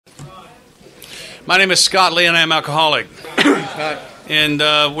My name is Scott Lee, and I'm alcoholic. And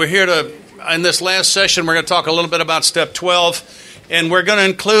we're here to, in this last session, we're going to talk a little bit about Step 12, and we're going to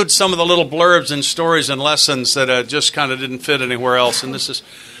include some of the little blurbs and stories and lessons that just kind of didn't fit anywhere else, and this is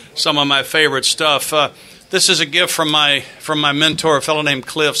some of my favorite stuff. This is a gift from my mentor, a fellow named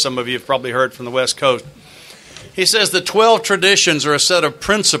Cliff. Some of you have probably heard from the West Coast. He says the 12 traditions are a set of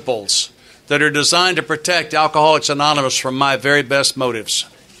principles that are designed to protect Alcoholics Anonymous from my very best motives.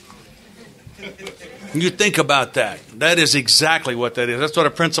 You think about that. That is exactly what that is. That's what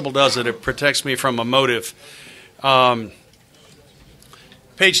a principle does. It protects me from a motive.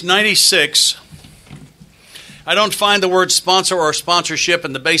 Page 96. I don't find the word sponsor or sponsorship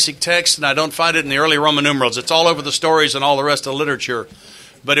in the basic text, and I don't find it in the early Roman numerals. It's all over the stories and all the rest of the literature,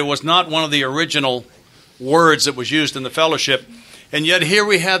 but it was not one of the original words that was used in the fellowship. And yet here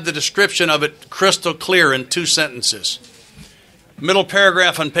we have the description of it crystal clear in 2 sentences. Middle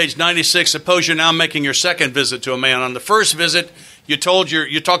paragraph on page 96, suppose you're now making your second visit to a man. On the first visit, you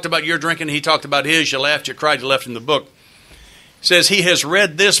talked about your drinking, he talked about his, you laughed, you cried, you left him the book. It says he has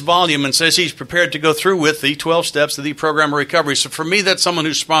read this volume and says he's prepared to go through with the 12 steps of the program of recovery. So for me, that's someone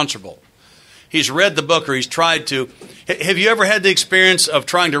who's sponsorable. He's read the book or he's tried to. Have you ever had the experience of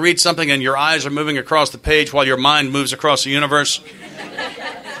trying to read something and your eyes are moving across the page while your mind moves across the universe?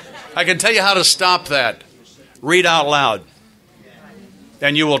 I can tell you how to stop that. Read out loud.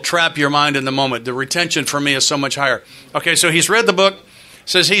 And you will trap your mind in the moment. The retention for me is so much higher. Okay, so he's read the book,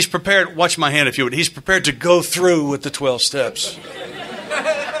 says he's prepared, watch my hand if you would, he's prepared to go through with the 12 steps.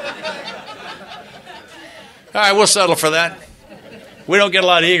 All right, we'll settle for that. We don't get a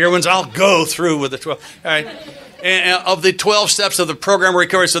lot of eager ones. I'll go through with the 12. All right, and of the 12 steps of the program of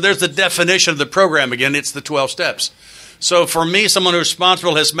recovery, so there's the definition of the program again, it's the 12 steps. So for me, someone who's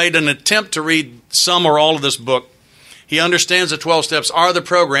responsible has made an attempt to read some or all of this book. He understands the 12 steps are the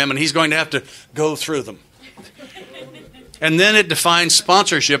program, and he's going to have to go through them. And then it defines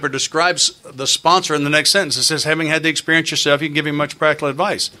sponsorship or describes the sponsor in the next sentence. It says, having had the experience yourself, you can give him much practical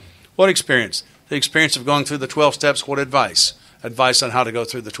advice. What experience? The experience of going through the 12 steps. What advice? Advice on how to go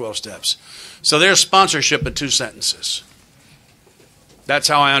through the 12 steps. So there's sponsorship in 2 sentences. That's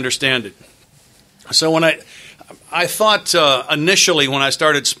how I understand it. So when I thought initially when I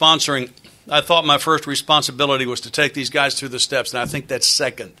started sponsoring, I thought my first responsibility was to take these guys through the steps, and I think that's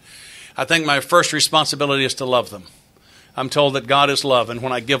second. I think my first responsibility is to love them. I'm told that God is love, and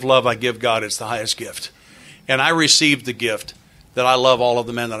when I give love, I give God. It's the highest gift. And I received the gift that I love all of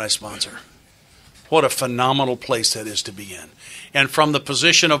the men that I sponsor. What a phenomenal place that is to be in. And from the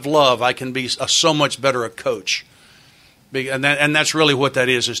position of love, I can be so much better a coach. And that's really what that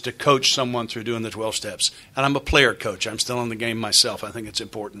is to coach someone through doing the 12 steps. And I'm a player coach. I'm still in the game myself. I think it's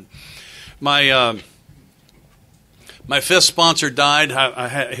important. My fifth sponsor died.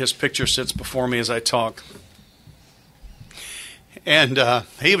 His picture sits before me as I talk. And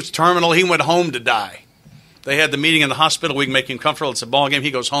he was terminal. He went home to die. They had the meeting in the hospital. We can make him comfortable. It's a ball game.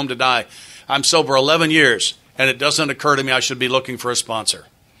 He goes home to die. I'm sober 11 years, and it doesn't occur to me I should be looking for a sponsor.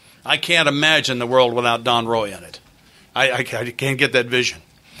 I can't imagine the world without Don Roy in it. I can't get that vision.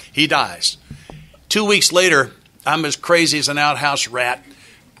 He dies. 2 weeks later, I'm as crazy as an outhouse rat.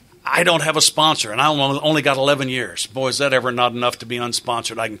 I don't have a sponsor, and I only got 11 years. Boy, is that ever not enough to be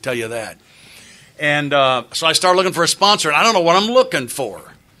unsponsored, I can tell you that. And so I started looking for a sponsor, and I don't know what I'm looking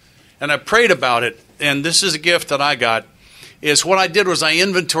for. And I prayed about it, and this is a gift that I got, is what I did was I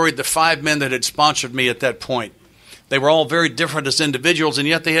inventoried the 5 men that had sponsored me at that point. They were all very different as individuals, and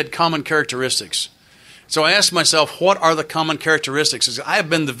yet they had common characteristics. So I asked myself, what are the common characteristics? I have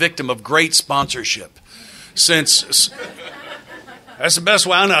been the victim of great sponsorship since... That's the best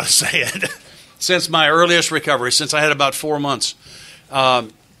way I know how to say it. Since my earliest recovery, since I had about 4 months.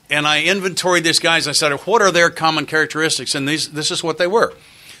 And I inventoried these guys. I said, what are their common characteristics? And this is what they were.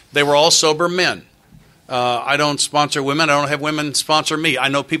 They were all sober men. I don't sponsor women. I don't have women sponsor me. I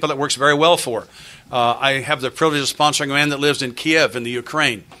know people that works very well for. I have the privilege of sponsoring a man that lives in Kiev in the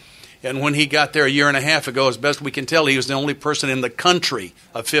Ukraine. And when he got there a year and a half ago, as best we can tell, he was the only person in the country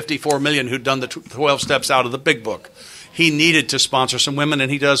of 54 million who'd done the 12 steps out of the big book. He needed to sponsor some women,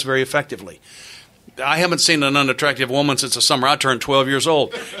 and he does very effectively. I haven't seen an unattractive woman since the summer I turned 12 years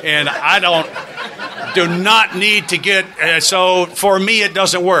old. And I do not need to get, so for me it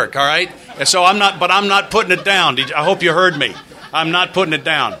doesn't work, all right? And so I'm not putting it down. I hope you heard me. I'm not putting it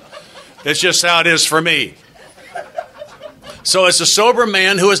down. It's just how it is for me. So it's a sober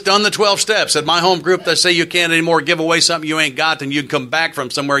man who has done the 12 steps. At my home group, they say you can't anymore give away something you ain't got, and you can come back from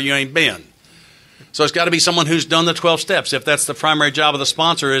somewhere you ain't been. So it's got to be someone who's done the 12 steps. If that's the primary job of the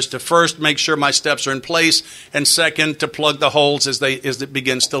sponsor, is to first make sure my steps are in place, and second, to plug the holes as it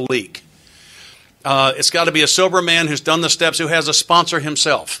begins to leak. It's got to be a sober man who's done the steps, who has a sponsor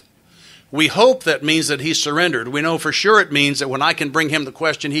himself. We hope that means that he's surrendered. We know for sure it means that when I can bring him the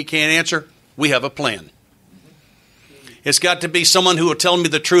question he can't answer, we have a plan. It's got to be someone who will tell me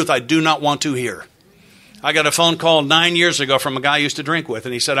the truth I do not want to hear. I got a phone call 9 years ago from a guy I used to drink with,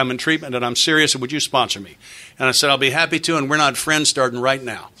 and he said, I'm in treatment and I'm serious, and would you sponsor me? And I said, I'll be happy to, and we're not friends starting right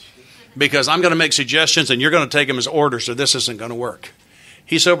now, because I'm going to make suggestions and you're going to take them as orders, or this isn't going to work.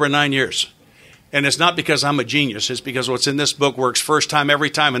 He's sober 9 years. And it's not because I'm a genius. It's because what's in this book works first time, every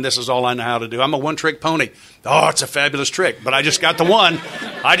time, and this is all I know how to do. I'm a one-trick pony. Oh, it's a fabulous trick, but I just got the one.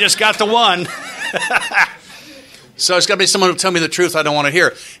 I just got the one. So it's got to be someone who will tell me the truth I don't want to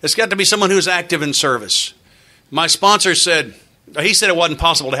hear. It's got to be someone who's active in service. My sponsor said, he said it wasn't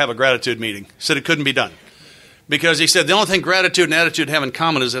possible to have a gratitude meeting. He said it couldn't be done. Because he said the only thing gratitude and attitude have in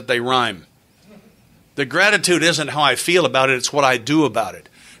common is that they rhyme. The gratitude isn't how I feel about it, it's what I do about it.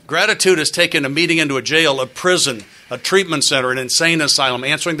 Gratitude is taking a meeting into a jail, a prison, a treatment center, an insane asylum,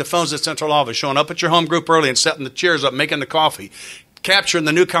 answering the phones at central office, showing up at your home group early and setting the chairs up, making the coffee, capturing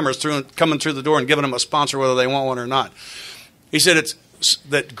the newcomers coming through the door and giving them a sponsor whether they want one or not. He said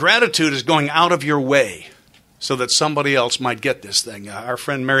that gratitude is going out of your way so that somebody else might get this thing. Our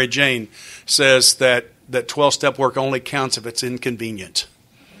friend Mary Jane says that 12-step work only counts if it's inconvenient.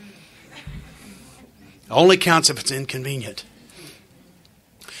 Only counts if it's inconvenient.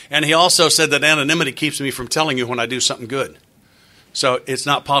 And he also said that anonymity keeps me from telling you when I do something good. So it's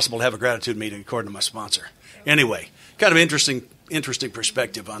not possible to have a gratitude meeting, according to my sponsor. Anyway, kind of interesting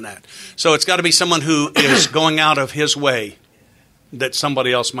perspective on that. So it's got to be someone who is going out of his way that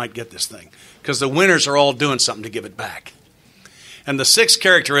somebody else might get this thing. Because the winners are all doing something to give it back. And the sixth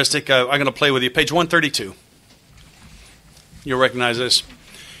characteristic, I'm going to play with you, page 132. You'll recognize this.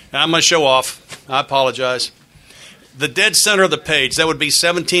 And I'm going to show off. I apologize. The dead center of the page, that would be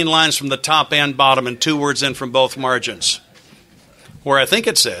 17 lines from the top and bottom and 2 words in from both margins. Where I think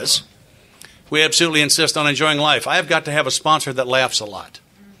it says, we absolutely insist on enjoying life. I have got to have a sponsor that laughs a lot.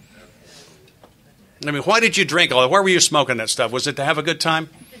 I mean, why did you drink all that? Why were you smoking that stuff? Was it to have a good time?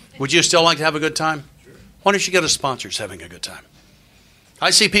 Would you still like to have a good time? Why don't you get a sponsor who's having a good time?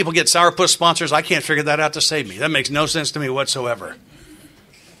 I see people get sourpuss sponsors. I can't figure that out to save me. That makes no sense to me whatsoever.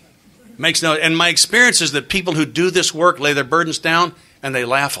 And my experience is that people who do this work lay their burdens down and they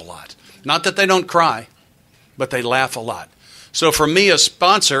laugh a lot. Not that they don't cry, but they laugh a lot. So for me, a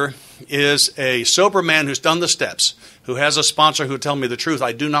sponsor is a sober man who's done the steps, who has a sponsor who will tell me the truth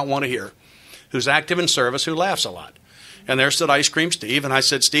I do not want to hear, who's active in service, who laughs a lot. And there stood Ice Cream Steve, and I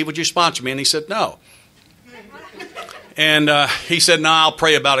said, Steve, would you sponsor me? And he said, no. And he said, no, I'll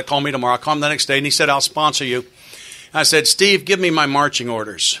pray about it. Call me tomorrow. I'll call him the next day, and he said, I'll sponsor you. I said, Steve, give me my marching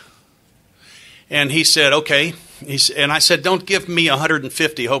orders. And he said, okay. And I said, don't give me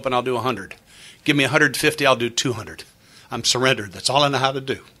 150 hoping I'll do 100. Give me 150, I'll do 200. I'm surrendered. That's all I know how to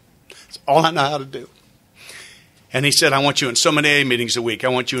do. That's all I know how to do. And he said, I want you in so many AA meetings a week. I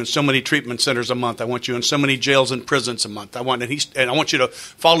want you in so many treatment centers a month. I want you in so many jails and prisons a month. And I want you to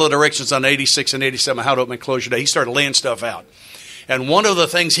follow the directions on 86 and 87, how to open and close your day. He started laying stuff out. And one of the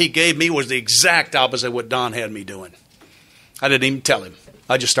things he gave me was the exact opposite of what Don had me doing. I didn't even tell him.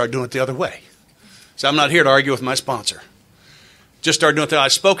 I just started doing it the other way. So I'm not here to argue with my sponsor. Just started doing it. I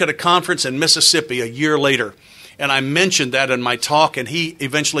spoke at a conference in Mississippi a year later, and I mentioned that in my talk, and he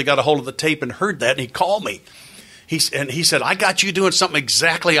eventually got a hold of the tape and heard that, and he called me. He said, I got you doing something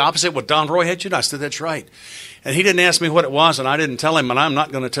exactly opposite what Don Roy had you do. I said, that's right. And he didn't ask me what it was, and I didn't tell him, and I'm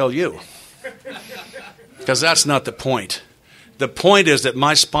not going to tell you. Because that's not the point. The point is that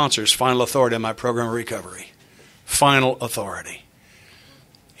my sponsor is final authority in my program of recovery. Final authority.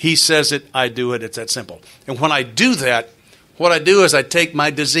 He says it, I do it. It's that simple. And when I do that, what I do is I take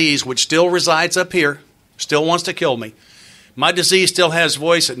my disease, which still resides up here, still wants to kill me. My disease still has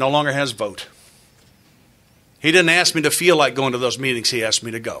voice. It no longer has vote. He didn't ask me to feel like going to those meetings. He asked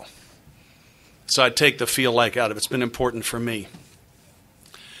me to go. So I take the feel like out of it. It's been important for me.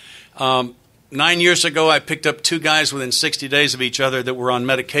 9 years ago, I picked up 2 guys within 60 days of each other that were on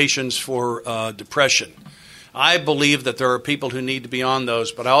medications for depression. I believe that there are people who need to be on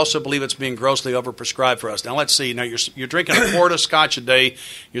those, but I also believe it's being grossly overprescribed for us. Now, let's see. Now, you're drinking a quart of scotch a day,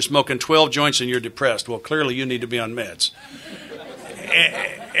 you're smoking 12 joints, and you're depressed. Well, clearly you need to be on meds.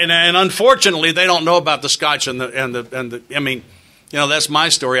 And unfortunately, they don't know about the scotch and the. I mean, that's my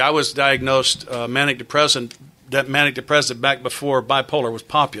story. I was diagnosed manic depressive back before bipolar was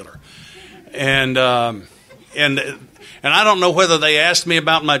popular, and I don't know whether they asked me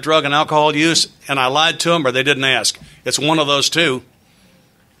about my drug and alcohol use and I lied to them or they didn't ask. It's one of those two,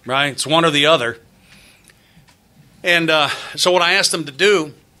 right? It's one or the other. And so what I asked them to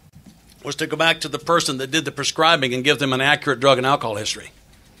do was to go back to the person that did the prescribing and give them an accurate drug and alcohol history.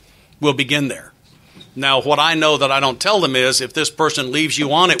 We'll begin there. Now, what I know that I don't tell them is if this person leaves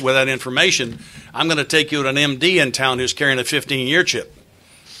you on it with that information, I'm going to take you to an MD in town who's carrying a 15-year chip.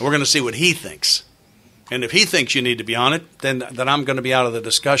 We're going to see what he thinks. And if he thinks you need to be on it, then I'm going to be out of the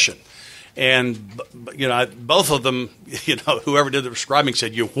discussion. And, both of them, whoever did the prescribing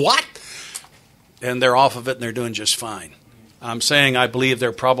said, "You what?" And they're off of it and they're doing just fine. I'm saying I believe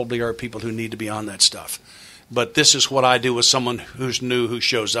there probably are people who need to be on that stuff. But this is what I do with someone who's new, who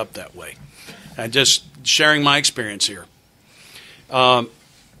shows up that way. And just sharing my experience here. When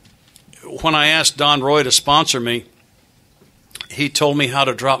I asked Don Roy to sponsor me, he told me how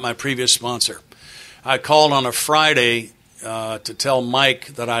to drop my previous sponsor. I called on a Friday to tell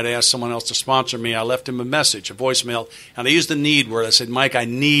Mike that I'd asked someone else to sponsor me. I left him a message, a voicemail, and I used the need word. I said, "Mike, I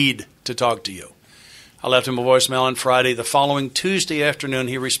need to talk to you." I left him a voicemail on Friday. The following Tuesday afternoon,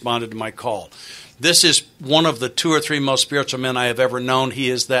 he responded to my call. This is one of the 2 or 3 most spiritual men I have ever known. He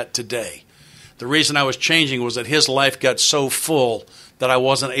is that today. The reason I was changing was that his life got so full that I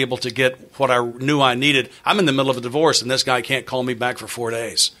wasn't able to get what I knew I needed. I'm in the middle of a divorce, and this guy can't call me back for 4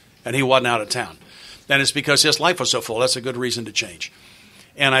 days, and he wasn't out of town. And it's because his life was so full. That's a good reason to change.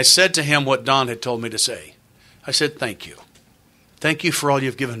 And I said to him what Don had told me to say. I said, "Thank you. Thank you for all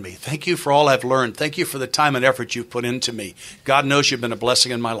you've given me. Thank you for all I've learned. Thank you for the time and effort you've put into me. God knows you've been a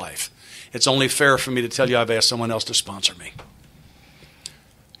blessing in my life. It's only fair for me to tell you I've asked someone else to sponsor me."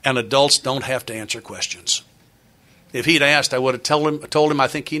 And adults don't have to answer questions. If he'd asked, I would have told him I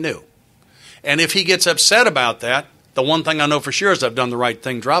think he knew. And if he gets upset about that, the one thing I know for sure is I've done the right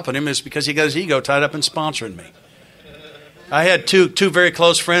thing dropping him is because he got his ego tied up in sponsoring me. I had two very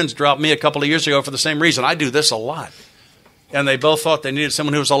close friends drop me a couple of years ago for the same reason. I do this a lot. And they both thought they needed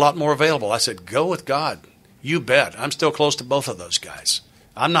someone who was a lot more available. I said, "Go with God. You bet." I'm still close to both of those guys.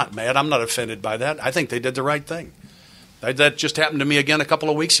 I'm not mad. I'm not offended by that. I think they did the right thing. That just happened to me again a couple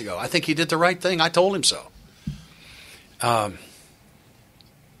of weeks ago. I think he did the right thing. I told him so.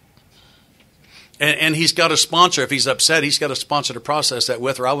 And he's got a sponsor. If he's upset, he's got a sponsor to process that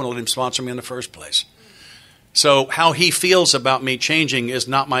with, or I wouldn't let him sponsor me in the first place. So how he feels about me changing is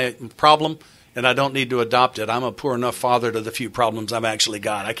not my problem, and I don't need to adopt it. I'm a poor enough father to the few problems I've actually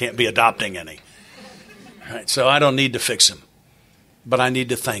got. I can't be adopting any. Right, so I don't need to fix him. But I need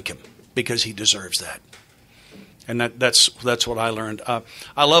to thank him because he deserves that. And that's what I learned.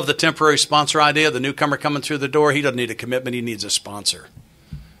 I love the temporary sponsor idea. The newcomer coming through the door, he doesn't need a commitment. He needs a sponsor.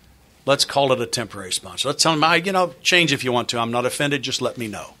 Let's call it a temporary sponsor. Let's tell him, change if you want to. I'm not offended. Just let me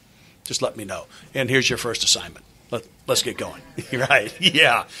know. Just let me know. And here's your first assignment. Let's get going. Right?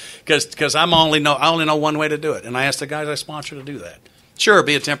 Yeah. Because I only know one way to do it. And I asked the guys I sponsor to do that. Sure,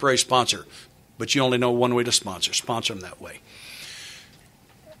 be a temporary sponsor. But you only know one way to sponsor. Sponsor them that way.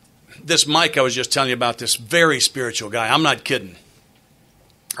 This Mike I was just telling you about, this very spiritual guy. I'm not kidding.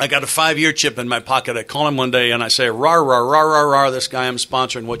 I got a 5-year chip in my pocket. I call him one day and I say, "Rah, rah, rah, rah, rah, this guy I'm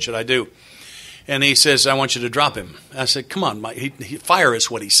sponsoring. What should I do?" And he says, "I want you to drop him." I said, "Come on, Mike." Fire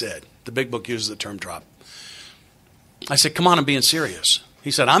is what he said. The big book uses the term drop. I said, "Come on, I'm being serious." He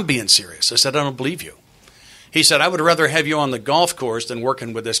said, "I'm being serious." I said, "I don't believe you." He said, "I would rather have you on the golf course than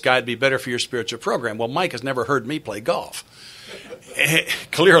working with this guy. It'd be better for your spiritual program." Well, Mike has never heard me play golf.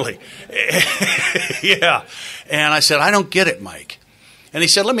 Clearly. Yeah. And I said, "I don't get it, Mike." And he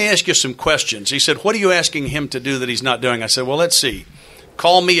said, "Let me ask you some questions." He said, "What are you asking him to do that he's not doing?" I said, "Well, let's see.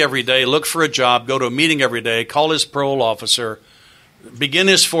 Call me every day, look for a job, go to a meeting every day, call his parole officer, begin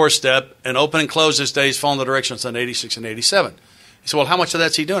his 4-step, and open and close his days, following the directions on 86 and 87. He said, "Well, how much of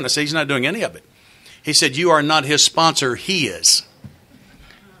that's he doing?" I said, "He's not doing any of it." He said, "You are not his sponsor, he is.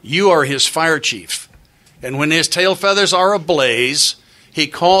 You are his fire chief. And when his tail feathers are ablaze, he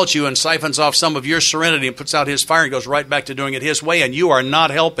calls you and siphons off some of your serenity and puts out his fire and goes right back to doing it his way, and you are not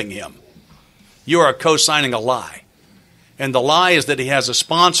helping him. You are co-signing a lie. And the lie is that he has a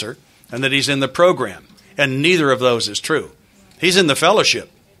sponsor and that he's in the program. And neither of those is true. He's in the fellowship.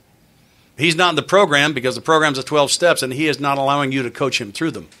 He's not in the program because the program's a 12 steps, and he is not allowing you to coach him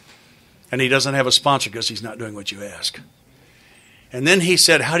through them. And he doesn't have a sponsor because he's not doing what you ask." And then he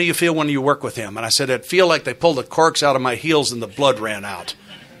said, "How do you feel when you work with him?" And I said, "I feel like they pulled the corks out of my heels and the blood ran out.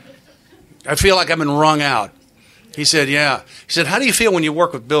 I feel like I've been wrung out." He said, "Yeah." He said, "How do you feel when you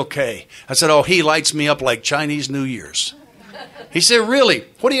work with Bill Kay?" I said, "Oh, he lights me up like Chinese New Year's." He said, "Really?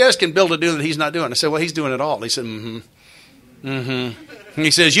 What are you asking Bill to do that he's not doing?" I said, "Well, he's doing it all." He said, And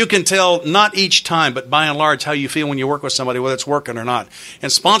he says, "You can tell not each time, but by and large how you feel when you work with somebody, whether it's working or not.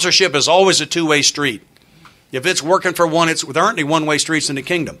 And sponsorship is always a two-way street. If it's working for one, there aren't any one-way streets in the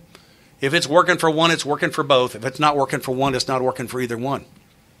kingdom. If it's working for one, it's working for both. If it's not working for one, it's not working for either one."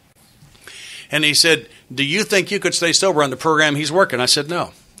 And he said, do you think you could stay sober on the program he's working? I said,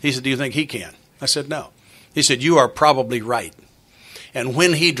 no. He said, do you think he can? I said, no. He said, you are probably right. And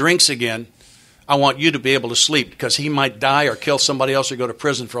when he drinks again, I want you to be able to sleep because he might die or kill somebody else or go to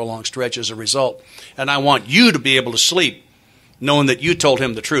prison for a long stretch as a result. And I want you to be able to sleep knowing that you told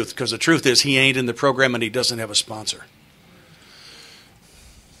him the truth, because the truth is he ain't in the program and he doesn't have a sponsor.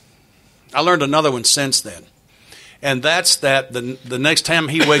 I learned another one since then. And that's that the next time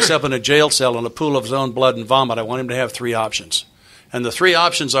he wakes up in a jail cell in a pool of his own blood and vomit, I want him to have 3 options. And the 3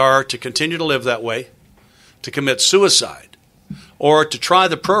 options are to continue to live that way, to commit suicide, or to try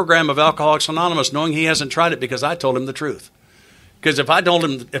the program of Alcoholics Anonymous knowing he hasn't tried it because I told him the truth. Because if I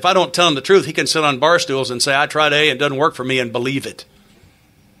don't tell him the truth, he can sit on bar stools and say, I tried A and it doesn't work for me, and believe it.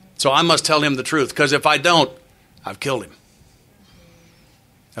 So I must tell him the truth, because if I don't, I've killed him.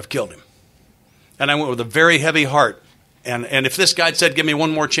 I've killed him. And I went with a very heavy heart. And if this guy had said, give me one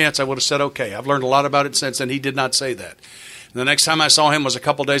more chance, I would have said, okay. I've learned a lot about it since, and he did not say that. And the next time I saw him was a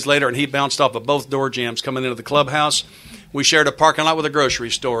couple days later, and he bounced off of both door jambs coming into the clubhouse. We shared a parking lot with a grocery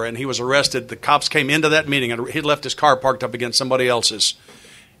store, and he was arrested. The cops came into that meeting, and he'd left his car parked up against somebody else's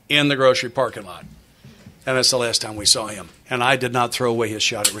in the grocery parking lot. And that's the last time we saw him. And I did not throw away his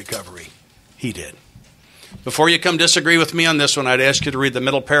shot at recovery. He did. Before you come disagree with me on this one, I'd ask you to read the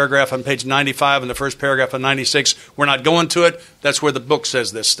middle paragraph on page 95 and the first paragraph on 96. We're not going to it. That's where the book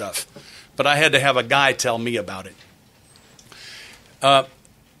says this stuff. But I had to have a guy tell me about it.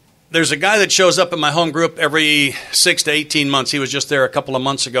 There's a guy that shows up in my home group every 6 to 18 months. He was just there a couple of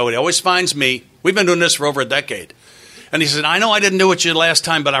months ago. He always finds me. We've been doing this for over a decade. And he said, I know I didn't do what you did last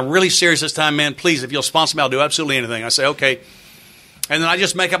time, but I'm really serious this time, man. Please, if you'll sponsor me, I'll do absolutely anything. I say, okay. And then I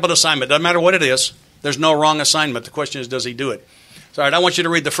just make up an assignment. Doesn't matter what it is. There's no wrong assignment. The question is, does he do it? So, all right, I want you to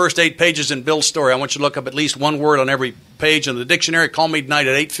read the first 8 pages in Bill's story. I want you to look up at least one word on every page in the dictionary. Call me tonight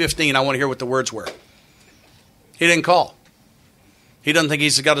at 8:15. I want to hear what the words were. He didn't call. He doesn't think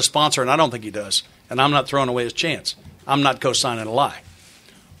he's got a sponsor, and I don't think he does. And I'm not throwing away his chance. I'm not co-signing a lie.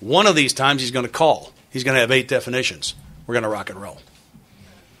 One of these times he's going to call. He's going to have 8 definitions. We're going to rock and roll.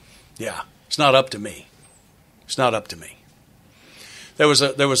 Yeah, it's not up to me. It's not up to me. There was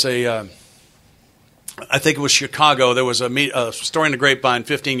a I think it was Chicago. There was a story in the grapevine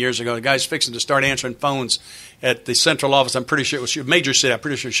 15 years ago. The guy's fixing to start answering phones at the central office. I'm pretty sure it was a major city. I'm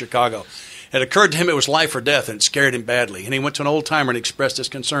pretty sure Chicago. It occurred to him it was life or death, and it scared him badly. And he went to an old-timer and expressed his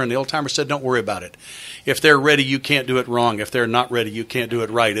concern. The old-timer said, don't worry about it. If they're ready, you can't do it wrong. If they're not ready, you can't do it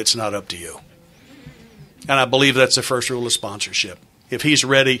right. It's not up to you. And I believe that's the first rule of sponsorship. If he's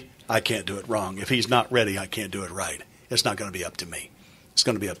ready, I can't do it wrong. If he's not ready, I can't do it right. It's not going to be up to me. It's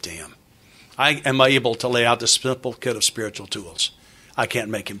going to be up to him. I am able to lay out the simple kit of spiritual tools. I can't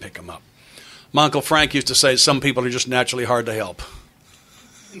make him pick them up. My Uncle Frank used to say some people are just naturally hard to help.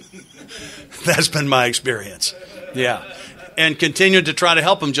 That's been my experience. Yeah. And continuing to try to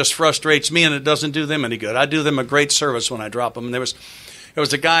help them just frustrates me, and it doesn't do them any good. I do them a great service when I drop them. And there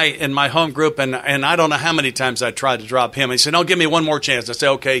was a guy in my home group, and I don't know how many times I tried to drop him. He said, no, give me one more chance. I say,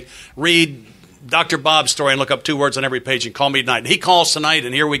 okay, read Dr. Bob's story and look up 2 words on every page and call me tonight. And he calls tonight,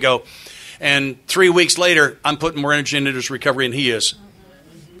 and here we go. And 3 weeks later, I'm putting more energy into his recovery than he is.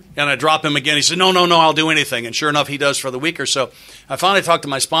 And I drop him again. He said, no, I'll do anything. And sure enough, he does for the week or so. I finally talked to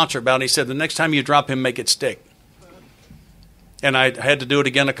my sponsor about it, and he said, the next time you drop him, make it stick. And I had to do it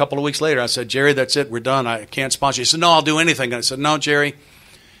again a couple of weeks later. I said, Jerry, that's it. We're done. I can't sponsor you. He said, no, I'll do anything. And I said, no, Jerry,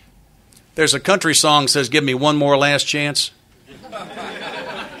 there's a country song that says, give me one more last chance.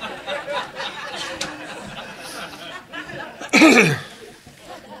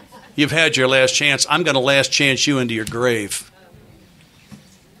 You've had your last chance. I'm going to last chance you into your grave.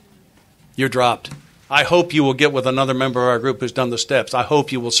 You're dropped. I hope you will get with another member of our group who's done the steps. I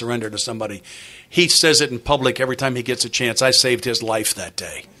hope you will surrender to somebody. He says it in public every time he gets a chance. I saved his life that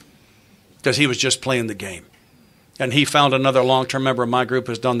day because he was just playing the game. And he found another long-term member of my group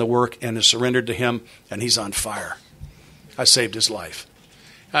who's done the work and has surrendered to him, and he's on fire. I saved his life.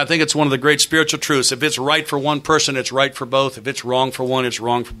 I think it's one of the great spiritual truths. If it's right for one person, it's right for both. If it's wrong for one, it's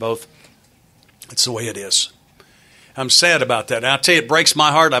wrong for both. It's the way it is. I'm sad about that. And I'll tell you, it breaks my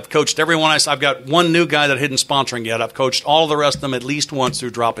heart. I've coached everyone. I've got one new guy that isn't sponsoring yet. I've coached all the rest of them at least once through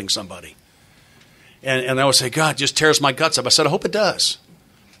dropping somebody. And they always say, God, it just tears my guts up. I said, I hope it does.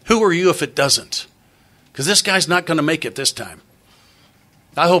 Who are you if it doesn't? Because this guy's not going to make it this time.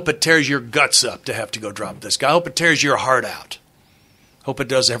 I hope it tears your guts up to have to go drop this guy. I hope it tears your heart out. Hope it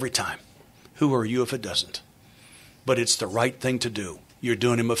does every time. Who are you if it doesn't? But it's the right thing to do. You're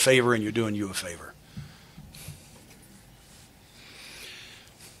doing him a favor, and you're doing you a favor.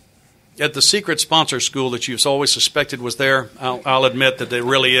 At the secret sponsor school that you've always suspected was there, I'll admit that it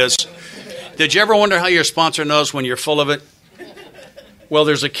really is. Did you ever wonder how your sponsor knows when you're full of it? Well,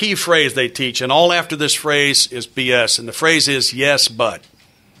 there's a key phrase they teach, and all after this phrase is BS. And the phrase is yes, but.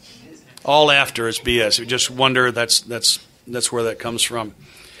 All after is BS. You just wonder that's where that comes from.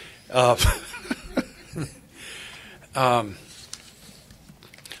 Page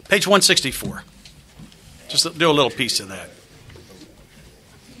 164. Just do a little piece of that.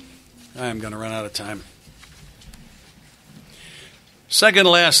 I am going to run out of time. Second to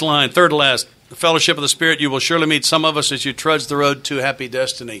last line, third to last. The fellowship of the Spirit, you will surely meet some of us as you trudge the road to happy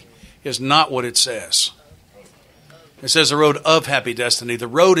destiny, is not what it says. It says the road of happy destiny. The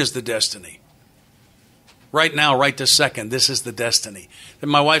road is the destiny. Right now, right this second, this is the destiny.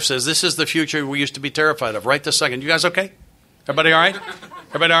 And my wife says, this is the future we used to be terrified of. Right this second. You guys okay? Everybody all right?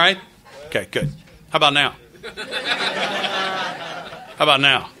 Everybody all right? Okay, good. How about now? How about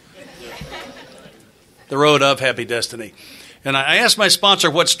now? The road of happy destiny. And I asked my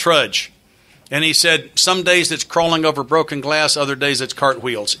sponsor, what's trudge? And he said, some days it's crawling over broken glass, other days it's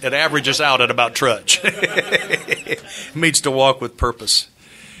cartwheels. It averages out at about trudge. It means to walk with purpose.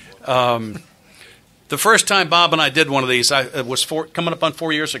 The first time Bob and I did one of these, it was coming up on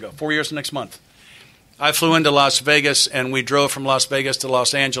 4 years ago, 4 years next month. I flew into Las Vegas, and we drove from Las Vegas to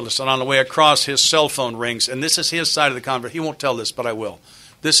Los Angeles. And on the way across, his cell phone rings. And this is his side of the conversation. He won't tell this, but I will.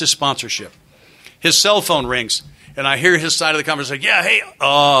 This is sponsorship. His cell phone rings. And I hear his side of the conversation. Yeah, hey.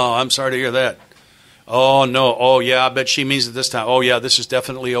 Oh, I'm sorry to hear that. Oh, no. Oh, yeah, I bet she means it this time. Oh, yeah, this is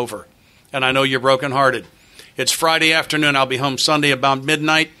definitely over. And I know you're brokenhearted. It's Friday afternoon. I'll be home Sunday about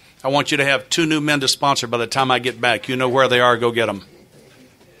midnight. I want you to have 2 new men to sponsor by the time I get back. You know where they are. Go get them.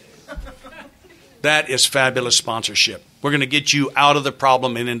 That is fabulous sponsorship. We're going to get you out of the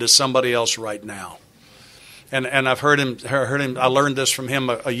problem and into somebody else right now. And I've heard him. I learned this from him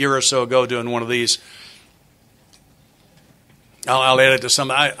a year or so ago doing one of these. I'll add it to some.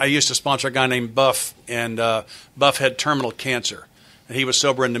 I used to sponsor a guy named Buff, and Buff had terminal cancer. And he was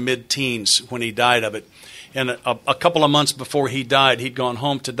sober in the mid-teens when he died of it. And a couple of months before he died, he'd gone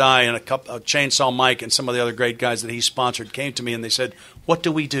home to die, and a Chainsaw Mike and some of the other great guys that he sponsored came to me, and they said, what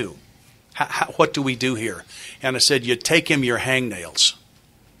do we do? What do we do here? And I said, you take him your hangnails.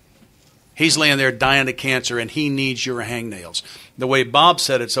 He's laying there dying of cancer, and he needs your hangnails. The way Bob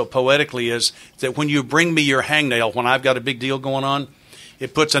said it so poetically is that when you bring me your hangnail, when I've got a big deal going on,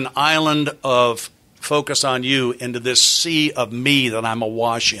 it puts an island of focus on you into this sea of me that I'm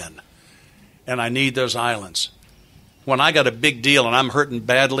awash in. And I need those islands. When I got a big deal and I'm hurting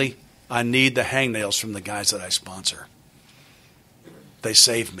badly, I need the hangnails from the guys that I sponsor. They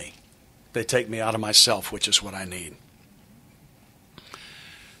save me. They take me out of myself, which is what I need.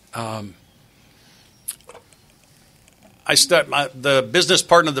 The business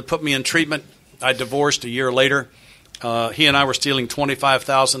partner that put me in treatment, I divorced a year later. He and I were stealing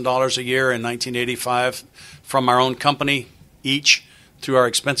 $25,000 a year in 1985 from our own company each through our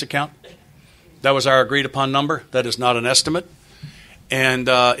expense account. That was our agreed upon number. That is not an estimate. And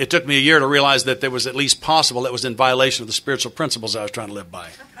it took me a year to realize that there was at least possible that was in violation of the spiritual principles I was trying to live by.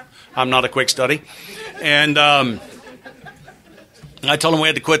 I'm not a quick study. And I told him we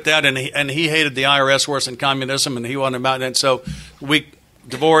had to quit that, and he hated the IRS worse than communism, and he wasn't about it. And so we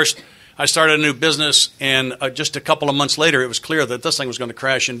divorced. I started a new business, and just a couple of months later, it was clear that this thing was going to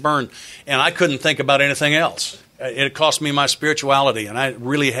crash and burn, and I couldn't think about anything else. It cost me my spirituality, and I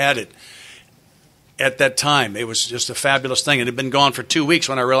really had it at that time. It was just a fabulous thing. It had been gone for 2 weeks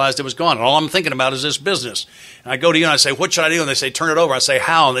when I realized it was gone, and all I'm thinking about is this business. And I go to you, and I say, what should I do? And they say, turn it over. I say,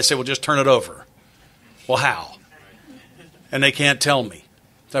 how? And they say, well, just turn it over. Well, how? And they can't tell me.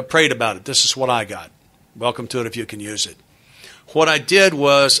 So I prayed about it. This is what I got. Welcome to it if you can use it. What I did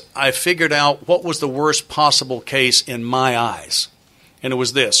was I figured out what was the worst possible case in my eyes. And it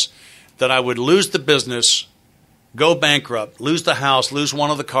was this, that I would lose the business, go bankrupt, lose the house, lose one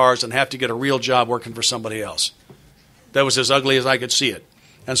of the cars, and have to get a real job working for somebody else. That was as ugly as I could see it.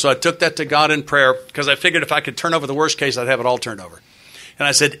 And so I took that to God in prayer because I figured if I could turn over the worst case, I'd have it all turned over. And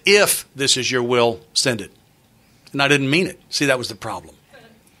I said, if this is your will, send it. And I didn't mean it. See, that was the problem.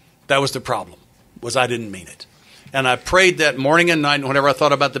 That was the problem, was I didn't mean it. And I prayed that morning and night whenever I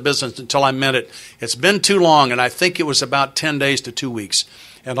thought about the business until I meant it. It's been too long, and I think it was about 10 days to 2 weeks.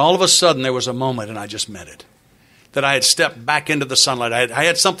 And all of a sudden, there was a moment, and I just meant it. That I had stepped back into the sunlight. I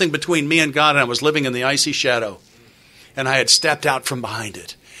had something between me and God, and I was living in the icy shadow. And I had stepped out from behind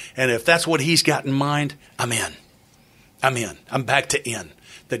it. And if that's what He's got in mind, I'm in. I'm in. I'm back to in.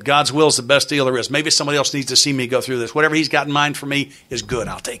 That God's will is the best deal there is. Maybe somebody else needs to see me go through this. Whatever He's got in mind for me is good.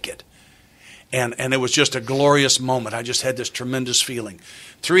 I'll take it. And it was just a glorious moment. I just had this tremendous feeling.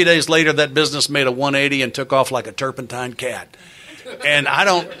 3 days later, that business made a 180 and took off like a turpentine cat. And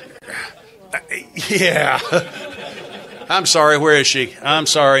Yeah. I'm sorry. Where is she? I'm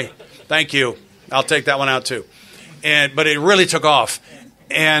sorry. Thank you. I'll take that one out too. But it really took off.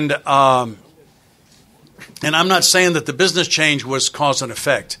 And I'm not saying that the business change was cause and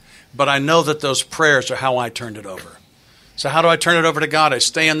effect, but I know that those prayers are how I turned it over. So how do I turn it over to God? I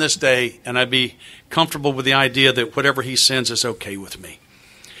stay in this day, and I be comfortable with the idea that whatever he sends is okay with me.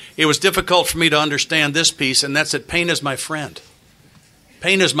 It was difficult for me to understand this piece, and that's that pain is my friend.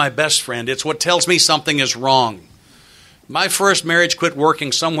 Pain is my best friend. It's what tells me something is wrong. My first marriage quit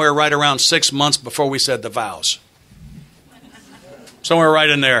working somewhere right around 6 months before we said the vows. Somewhere right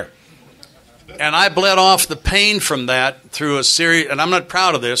in there. And I bled off the pain from that through a series, and I'm not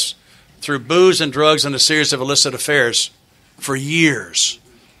proud of this, through booze and drugs and a series of illicit affairs for years.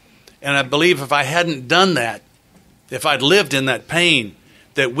 And I believe if I hadn't done that, if I'd lived in that pain,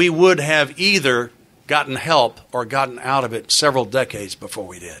 that we would have either gotten help or gotten out of it several decades before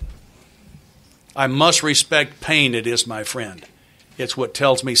we did. I must respect pain. It is my friend. It's what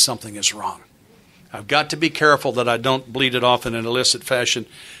tells me something is wrong. I've got to be careful that I don't bleed it off in an illicit fashion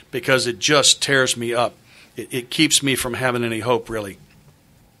because it just tears me up. It keeps me from having any hope, really.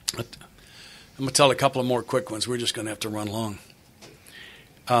 I'm going to tell a couple of more quick ones. We're just going to have to run long.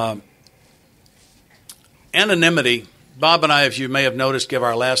 Anonymity. Bob and I, if you may have noticed, give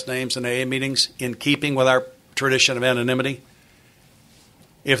our last names in AA meetings in keeping with our tradition of anonymity.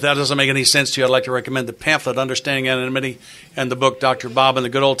 If that doesn't make any sense to you, I'd like to recommend the pamphlet, Understanding Anonymity, and the book, Dr. Bob and the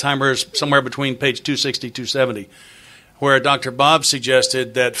Good Old Timers, somewhere between page 260, 270, where Dr. Bob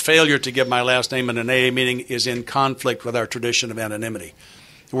suggested that failure to give my last name in an AA meeting is in conflict with our tradition of anonymity.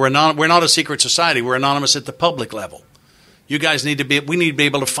 We're not a secret society. We're anonymous at the public level. We need to be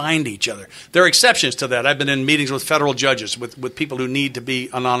able to find each other. There are exceptions to that. I've been in meetings with federal judges, with people who need to be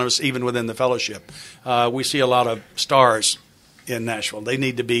anonymous even within the fellowship. We see a lot of stars in Nashville. They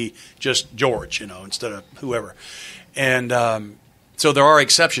need to be just George, instead of whoever. And so there are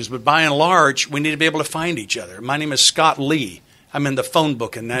exceptions, but by and large, we need to be able to find each other. My name is Scott Lee. I'm in the phone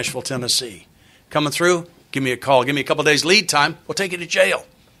book in Nashville, Tennessee. Coming through, give me a call. Give me a couple of days lead time. We'll take you to jail.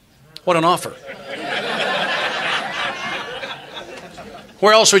 What an offer.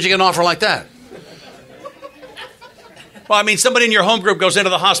 Where else would you get an offer like that? Well, somebody in your home group goes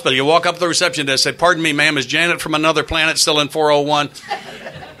into the hospital. You walk up to the reception desk and say, "Pardon me, ma'am, is Janet from another planet still in 401?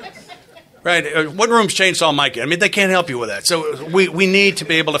 Right? What room's Chainsaw Mike in? They can't help you with that. So we need to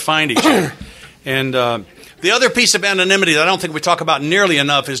be able to find each other. And the other piece of anonymity that I don't think we talk about nearly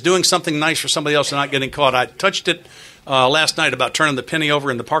enough is doing something nice for somebody else and not getting caught. I touched it last night about turning the penny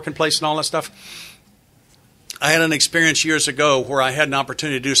over in the parking place and all that stuff. I had an experience years ago where I had an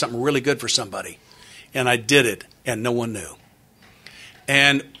opportunity to do something really good for somebody. And I did it, and no one knew.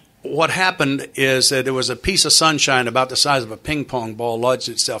 And what happened is that there was a piece of sunshine about the size of a ping pong ball lodged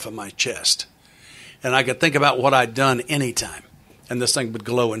itself in my chest. And I could think about what I'd done anytime. And this thing would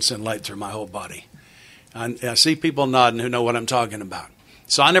glow and send light through my whole body. I see people nodding who know what I'm talking about.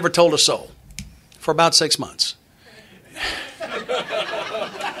 So I never told a soul for about 6 months.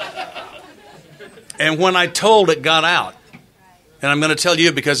 And when I told, it got out. And I'm going to tell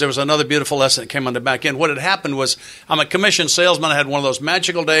you because there was another beautiful lesson that came on the back end. What had happened was I'm a commissioned salesman. I had one of those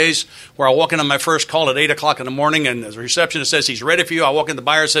magical days where I walk in on my first call at 8 o'clock in the morning, and the receptionist says he's ready for you. I walk in, the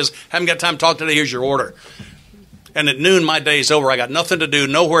buyer says, "Haven't got time to talk today. Here's your order." And at noon, my day's over. I got nothing to do,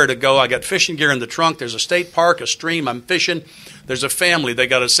 nowhere to go. I got fishing gear in the trunk. There's a state park, a stream. I'm fishing. There's a family. They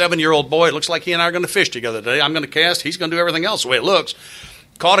got a 7-year-old boy. It looks like he and I are going to fish together today. I'm going to cast. He's going to do everything else the way it looks.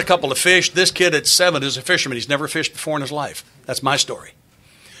 Caught a couple of fish. This kid at 7 is a fisherman. He's never fished before in his life. That's my story.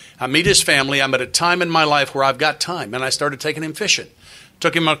 I meet his family. I'm at a time in my life where I've got time, and I started taking him fishing.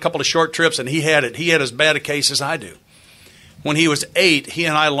 Took him on a couple of short trips, and he had it. He had as bad a case as I do. When he was 8, he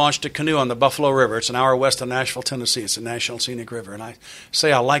and I launched a canoe on the Buffalo River. It's an hour west of Nashville, Tennessee. It's a National Scenic River. And I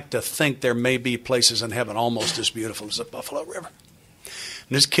say I like to think there may be places in heaven almost as beautiful as the Buffalo River.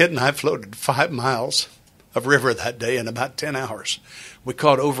 And this kid and I floated 5 miles of river that day in about 10 hours. We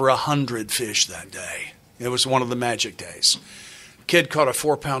caught over 100 fish that day. It was one of the magic days. Kid caught a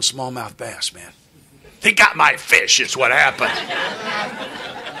 4-pound smallmouth bass, man. He got my fish, is what happened.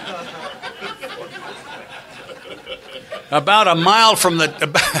 About a mile from the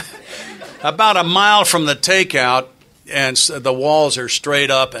takeout, and the walls are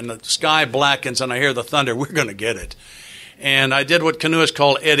straight up, and the sky blackens, and I hear the thunder. We're going to get it. And I did what canoeists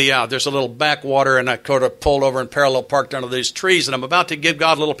call eddy out. There's a little backwater, and I sort of pulled over and parallel parked under these trees, and I'm about to give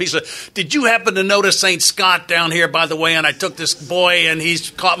God a little piece of, "Did you happen to notice St. Scott down here, by the way? And I took this boy, and he's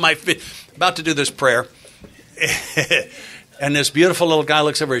caught my fish." About to do this prayer. And this beautiful little guy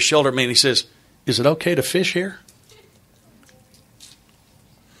looks over his shoulder at me, and he says, "Is it okay to fish here?"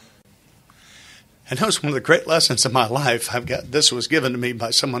 And that was one of the great lessons of my life. This was given to me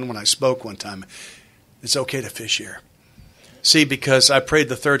by someone when I spoke one time. It's okay to fish here. See, because I prayed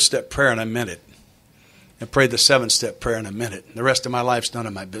the 3rd step prayer and I meant it. I prayed the 7th step prayer and I meant it. The rest of my life's none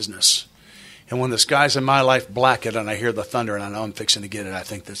of my business. And when the skies in my life blacken and I hear the thunder and I know I'm fixing to get it, I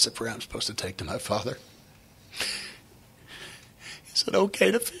think that's the prayer I'm supposed to take to my Father. Is it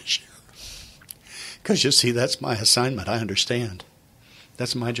okay to fish here? Because you see, that's my assignment. I understand.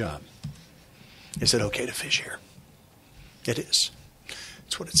 That's my job. Is it okay to fish here? It is.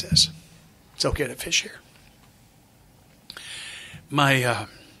 That's what it says. It's okay to fish here. My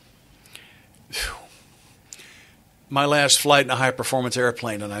last flight in a high-performance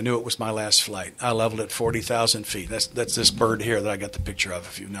airplane, and I knew it was my last flight. I leveled at 40,000 feet. That's this bird here that I got the picture of,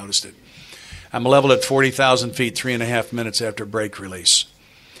 if you've noticed it. I'm leveled at 40,000 feet 3.5 minutes after brake release.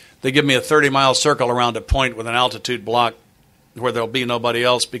 They give me a 30-mile circle around a point with an altitude block where there'll be nobody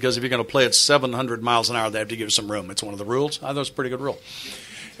else, because if you're going to play at 700 miles an hour, they have to give you some room. It's one of the rules. I thought it was a pretty good rule.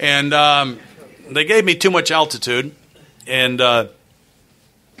 And they gave me too much altitude, and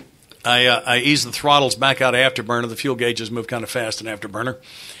I eased the throttles back out of afterburner. The fuel gauges moved kind of fast in afterburner.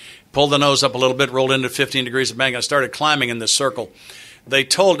 Pulled the nose up a little bit, rolled into 15 degrees of bank. I started climbing in this circle.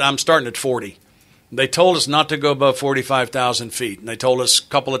 I'm starting at 40. They told us not to go above 45,000 feet. And they told us a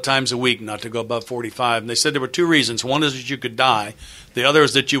couple of times a week not to go above 45. And they said there were 2 reasons. One is that you could die. The other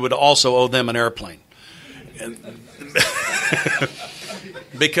is that you would also owe them an airplane.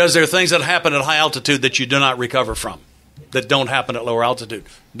 Because there are things that happen at high altitude that you do not recover from, that don't happen at lower altitude.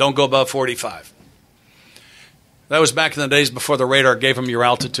 Don't go above 45. That was back in the days before the radar gave them your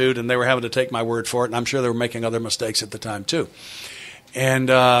altitude, and they were having to take my word for it, and I'm sure they were making other mistakes at the time too. And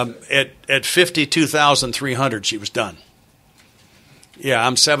at 52,300, she was done. Yeah,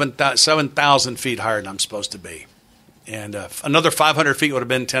 I'm 7,000 feet higher than I'm supposed to be. And another 500 feet would have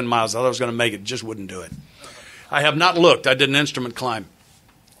been 10 miles. I thought I was going to make it, just wouldn't do it. I have not looked. I did an instrument climb.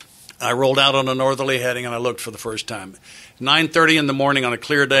 I rolled out on a northerly heading, and I looked for the first time. 9:30 in the morning on a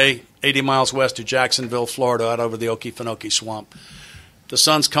clear day, 80 miles west of Jacksonville, Florida, out over the Okefenokee Swamp. The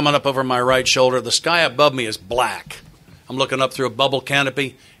sun's coming up over my right shoulder. The sky above me is black. I'm looking up through a bubble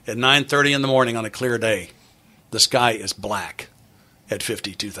canopy at 9:30 in the morning on a clear day. The sky is black at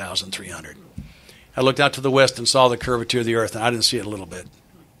 52,300. I looked out to the west and saw the curvature of the earth, and I didn't see it a little bit.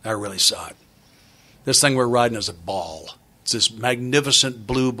 I really saw it. This thing we're riding is a ball. It's this magnificent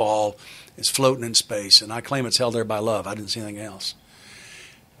blue ball. It's floating in space, and I claim it's held there by love. I didn't see anything else.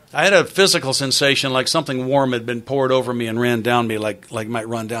 I had a physical sensation like something warm had been poured over me and ran down me like might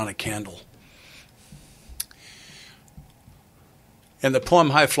run down a candle. In the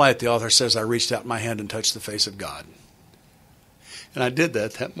poem High Flight, the author says, I reached out my hand and touched the face of God. And I did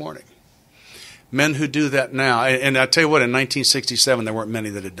that morning. Men who do that now, and I tell you what, in 1967, there weren't many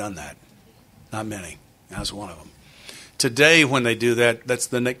that had done that. Not many. I was one of them. Today, when they do that, that's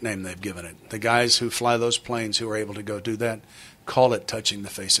the nickname they've given it. The guys who fly those planes who are able to go do that call it touching the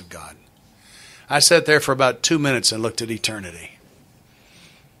face of God. I sat there for about 2 minutes and looked at eternity.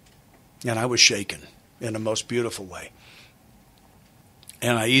 And I was shaken in the most beautiful way.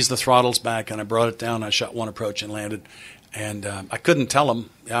 And I eased the throttles back, and I brought it down. I shot one approach and landed. And I couldn't tell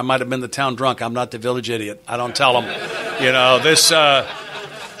them. I might have been the town drunk. I'm not the village idiot. I don't tell them. You know, this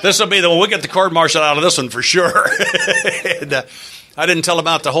will be the one. We'll get the court-martial out of this one for sure. And, I didn't tell them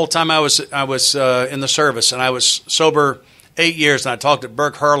about the whole time I was in the service. And I was sober 8 years, and I talked at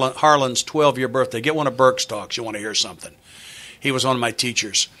Burke Harlan's 12-year birthday. Get one of Burke's talks. You want to hear something. He was one of my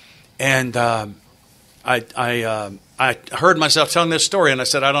teachers. And I heard myself telling this story, and I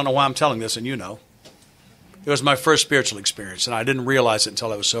said, I don't know why I'm telling this, and you know. It was my first spiritual experience, and I didn't realize it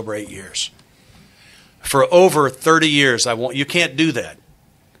until I was sober 8 years. For over 30 years, you can't do that.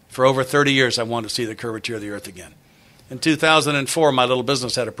 For over 30 years, I wanted to see the curvature of the earth again. In 2004, my little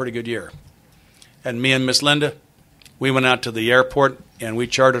business had a pretty good year. And me and Miss Linda, we went out to the airport, and we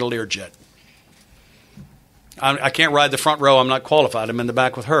chartered a Learjet. I can't ride the front row. I'm not qualified. I'm in the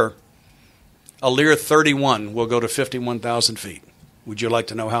back with her. A Lear 31 will go to 51,000 feet. Would you like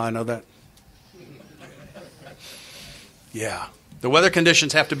to know how I know that? Yeah. The weather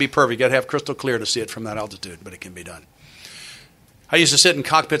conditions have to be perfect. You've got to have crystal clear to see it from that altitude, but it can be done. I used to sit in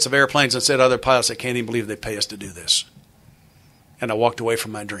cockpits of airplanes and say to other pilots, I can't even believe they pay us to do this. And I walked away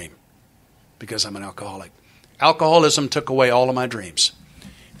from my dream because I'm an alcoholic. Alcoholism took away all of my dreams.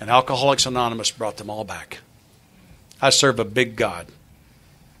 And Alcoholics Anonymous brought them all back. I serve a big God.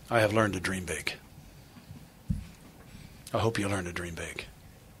 I have learned to dream big. I hope you learn to dream big.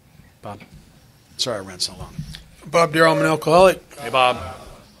 Bob? Sorry I ran so long. Bob Darrell, I'm an alcoholic. Hey, Bob.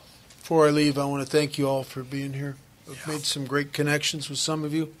 Before I leave, I want to thank you all for being here. I've made some great connections with some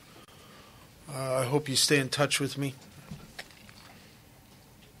of you. I hope you stay in touch with me.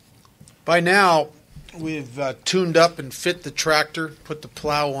 By now, we've tuned up and fit the tractor, put the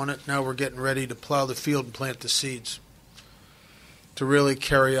plow on it. Now we're getting ready to plow the field and plant the seeds. To really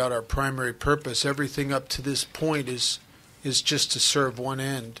carry out our primary purpose, everything up to this point is just to serve one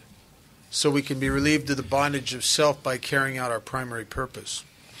end, so we can be relieved of the bondage of self by carrying out our primary purpose.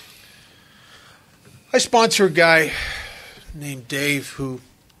 I sponsor a guy named Dave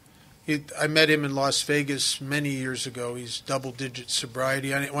I met him in Las Vegas many years ago. He's double-digit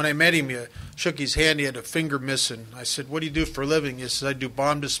sobriety. When I met him, he shook his hand. He had a finger missing. I said, "What do you do for a living?" He said, "I do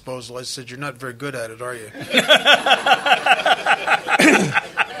bomb disposal." I said, "You're not very good at it, are you?"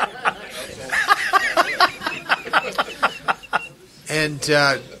 And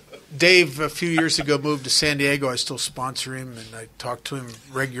Dave, a few years ago, moved to San Diego. I still sponsor him, and I talk to him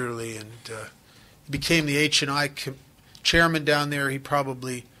regularly. And he became the H&I chairman down there. He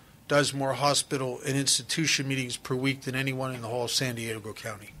probably does more hospital and institution meetings per week than anyone in the whole of San Diego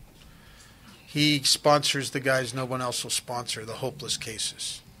County. He sponsors the guys no one else will sponsor, the hopeless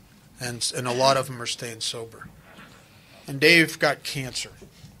cases. And a lot of them are staying sober. And Dave got cancer.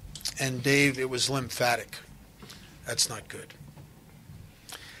 And Dave, it was lymphatic. That's not good.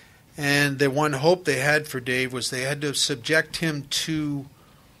 And the one hope they had for Dave was they had to subject him to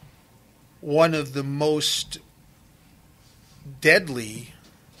one of the most deadly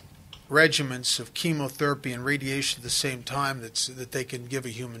regimens of chemotherapy and radiation at the same time that they can give a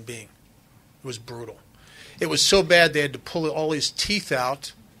human being. It was brutal. It was so bad they had to pull all his teeth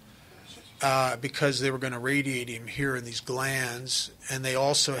out because they were going to radiate him here in these glands, and they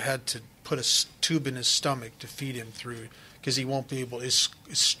also had to put a tube in his stomach to feed him through because he won't be able. His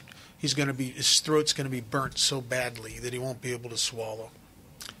throat's going to be burnt so badly that he won't be able to swallow.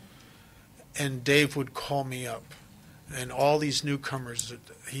 And Dave would call me up. And all these newcomers that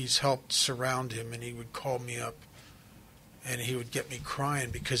he's helped surround him, and he would call me up, and he would get me crying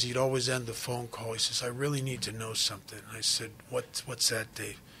because he'd always end the phone call. He says, "I really need to know something." I said, What's that,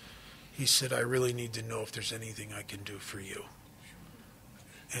 Dave? He said, "I really need to know if there's anything I can do for you."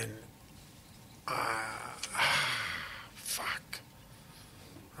 And, fuck.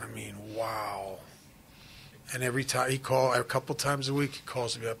 I mean, wow. And every time a couple times a week, he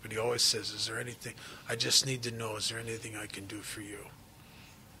calls me up and he always says, "Is there anything, I just need to know, is there anything I can do for you?"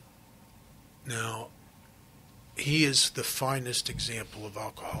 Now, he is the finest example of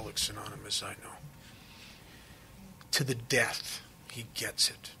Alcoholics Anonymous I know. To the death, he gets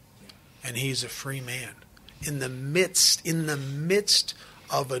it. And he's a free man. In the midst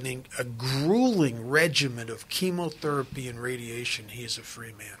of a grueling regimen of chemotherapy and radiation, he is a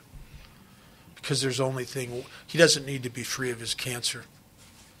free man. Because he doesn't need to be free of his cancer.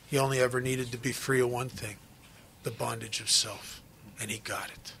 He only ever needed to be free of one thing, the bondage of self. And he got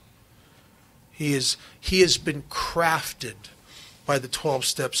it. He has been crafted by the 12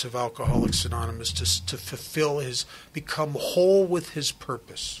 steps of Alcoholics Anonymous to become whole with his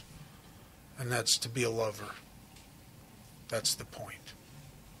purpose. And that's to be a lover. That's the point.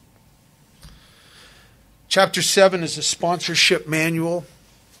 Chapter 7 is a sponsorship manual.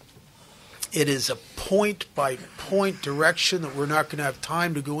 It is a point-by-point direction that we're not going to have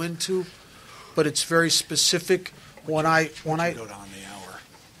time to go into, but it's very specific. When I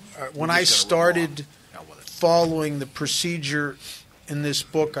started following the procedure in this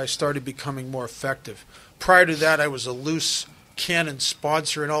book, I started becoming more effective. Prior to that, I was a loose cannon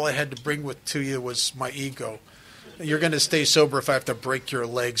sponsor, and all I had to bring to you was my ego. You're going to stay sober if I have to break your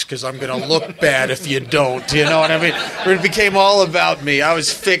legs because I'm going to look bad if you don't. You know what I mean? It became all about me. I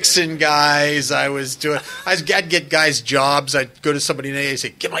was fixing guys. I'd get guys jobs. I'd go to somebody in AA and say,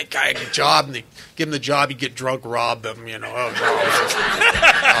 "Give my guy a job." And they give him the job. He'd get drunk, rob them, you know.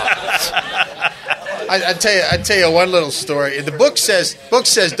 I'd tell you one little story. The book says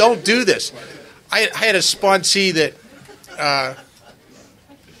don't do this. I had a sponsee that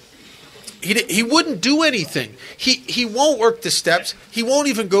he wouldn't do anything. He won't work the steps. He won't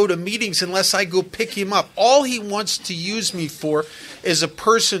even go to meetings unless I go pick him up. All he wants to use me for is a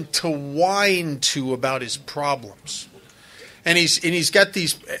person to whine to about his problems. And he's got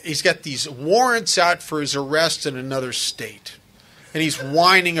these warrants out for his arrest in another state. And he's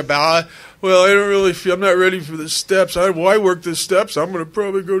whining about, "Well, I'm not ready for the steps. Why work the steps? I'm going to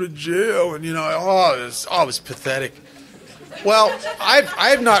probably go to jail." And, it was pathetic. Well,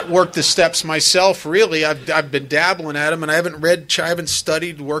 I've not worked the steps myself, really. I've been dabbling at them, and I haven't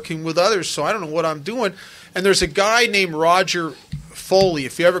studied working with others, so I don't know what I'm doing. And there's a guy named Roger Foley.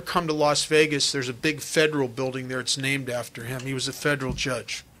 If you ever come to Las Vegas, there's a big federal building there. It's named after him. He was a federal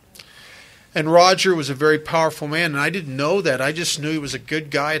judge. And Roger was a very powerful man, and I didn't know that. I just knew he was a good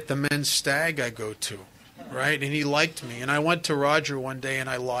guy at the men's stag I go to, right? And he liked me. And I went to Roger one day, and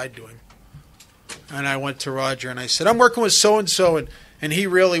I lied to him. And I went to Roger, and I said, I'm working with so-and-so, and he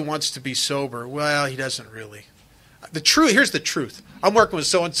really wants to be sober. Well, he doesn't really. Here's the truth. I'm working with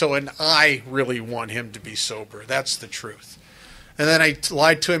so-and-so, and I really want him to be sober. That's the truth. And then I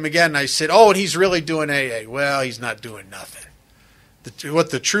lied to him again, and I said, and he's really doing AA. Well, he's not doing nothing. What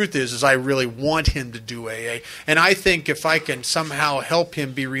the truth is I really want him to do AA. And I think if I can somehow help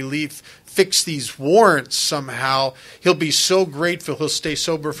him be relieved, fix these warrants somehow, he'll be so grateful he'll stay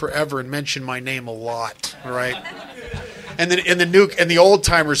sober forever and mention my name a lot, right? And then the old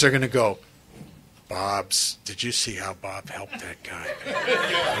timers are going to go, did you see how Bob helped that guy?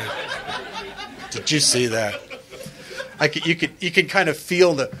 Did you see that? You can kind of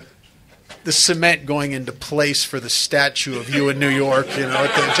feel the cement going into place for the statue of you in New York,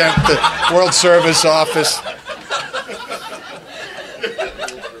 at the World Service Office.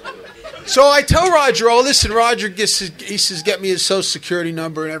 So I tell Roger, listen, Roger, he says, get me his social security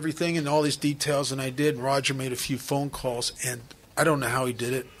number and everything and all these details, and I did. And Roger made a few phone calls, and I don't know how he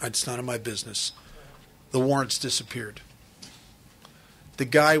did it. It's none of my business. The warrants disappeared. The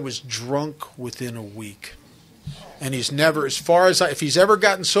guy was drunk within a week. And he's never, if he's ever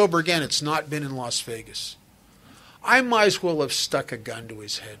gotten sober again, it's not been in Las Vegas. I might as well have stuck a gun to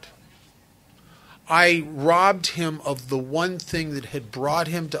his head. I robbed him of the one thing that had brought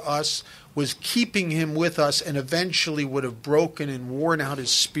him to us, was keeping him with us, and eventually would have broken and worn out his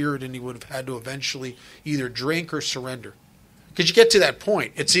spirit, and he would have had to eventually either drink or surrender. Because you get to that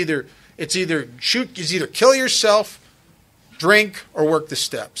point. It's either kill yourself, drink, or work the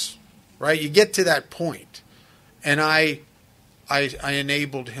steps. Right? You get to that point. And I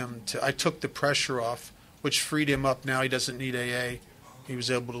enabled him I took the pressure off, which freed him up. Now he doesn't need AA. He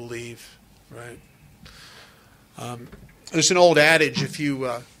was able to leave, right? There's an old adage, if you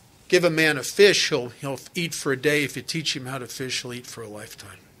give a man a fish, he'll eat for a day. If you teach him how to fish, he'll eat for a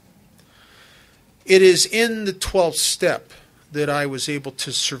lifetime. It is in the 12th step that I was able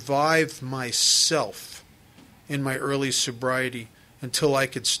to survive myself in my early sobriety until I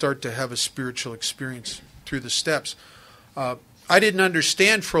could start to have a spiritual experience through the steps. I didn't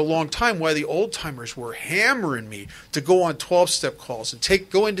understand for a long time why the old-timers were hammering me to go on 12-step calls and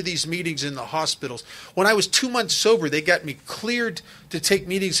go into these meetings in the hospitals. When I was 2 months sober, they got me cleared to take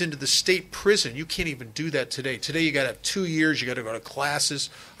meetings into the state prison. You can't even do that today. Today you got to have 2 years. You got to go to classes.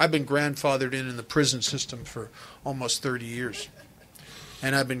 I've been grandfathered in the prison system for almost 30 years.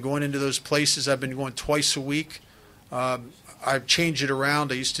 And I've been going into those places. I've been going twice a week. I've changed it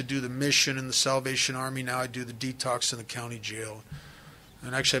around. I used to do the mission in the Salvation Army. Now I do the detox in the county jail.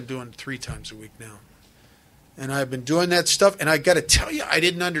 And actually I'm doing it 3 times a week now. And I've been doing that stuff. And I got to tell you, I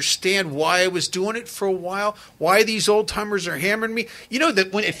didn't understand why I was doing it for a while, why these old-timers are hammering me. That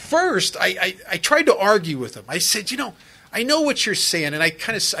when at first I tried to argue with them. I said, I know what you're saying. And I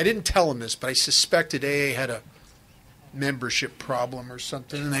didn't tell them this, but I suspected AA had a membership problem or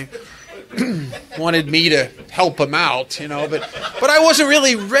something, and they wanted me to help them out, but I wasn't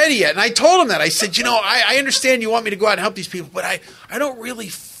really ready yet. And I told them that. I said, I understand you want me to go out and help these people, but I don't really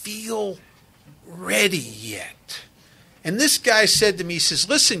feel ready yet. And this guy said to me, he says,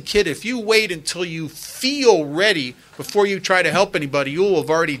 listen, kid, if you wait until you feel ready before you try to help anybody, you'll have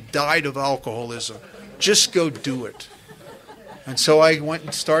already died of alcoholism. Just go do it. And so I went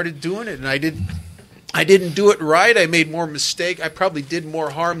and started doing it, and I didn't do it right. I made more mistakes. I probably did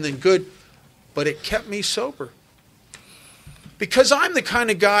more harm than good, but it kept me sober. Because I'm the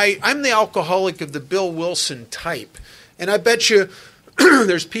kind of guy, I'm the alcoholic of the Bill Wilson type. And I bet you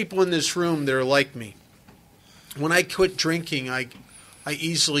there's people in this room that are like me. When I quit drinking, I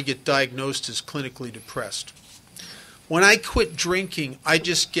easily get diagnosed as clinically depressed. When I quit drinking, I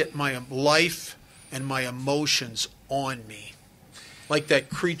just get my life and my emotions on me. Like that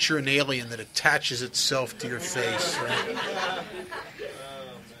creature in Alien that attaches itself to your face, right?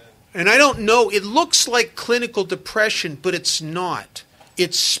 And I don't know, it looks like clinical depression, but it's not.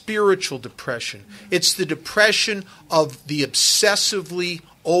 It's spiritual depression. It's the depression of the obsessively,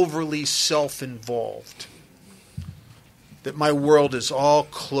 overly self-involved. That my world is all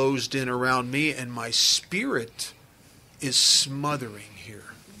closed in around me and my spirit is smothering here.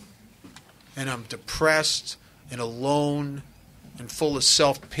 And I'm depressed and alone and full of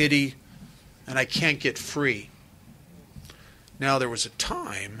self-pity, and I can't get free. Now, there was a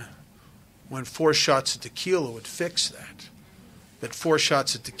time when 4 shots of tequila would fix that. But 4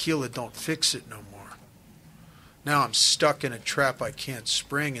 shots of tequila don't fix it no more. Now I'm stuck in a trap I can't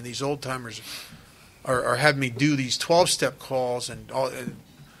spring, and these old-timers are having me do these 12-step calls, and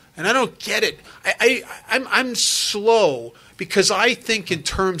And I don't get it. I'm slow because I think in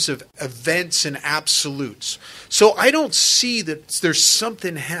terms of events and absolutes. So I don't see that there's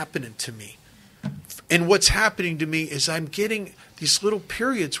something happening to me. And what's happening to me is I'm getting these little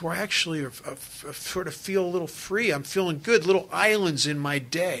periods where I actually sort of feel a little free. I'm feeling good, little islands in my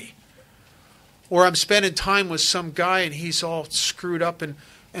day. Or I'm spending time with some guy and he's all screwed up and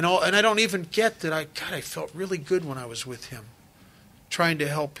I don't even get that I felt really good when I was with him, trying to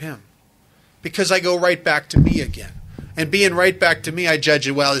help him. Because I go right back to me again. And being right back to me, I judge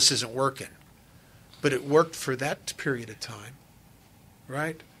it, well, this isn't working. But it worked for that period of time,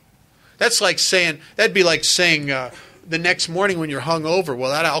 right? That'd be like saying the next morning when you're hungover,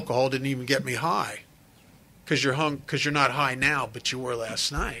 well, that alcohol didn't even get me high. Because you're not high now, but you were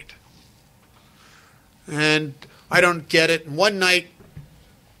last night. And I don't get it. And one night,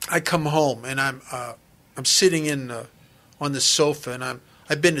 I come home and I'm sitting on the sofa and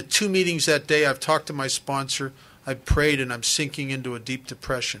I've been to 2 meetings that day. I've talked to my sponsor. I prayed and I'm sinking into a deep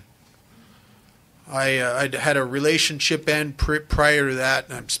depression. I'd had a relationship end prior to that,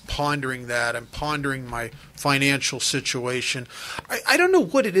 and I'm pondering that. I'm pondering my financial situation. I don't know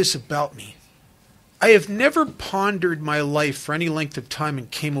what it is about me. I have never pondered my life for any length of time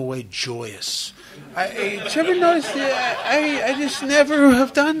and came away joyous. Did you ever notice that? I just never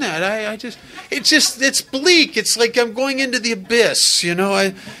have done that. It's bleak. It's like I'm going into the abyss. You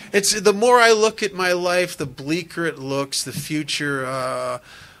know, the more I look at my life, the bleaker it looks. The future,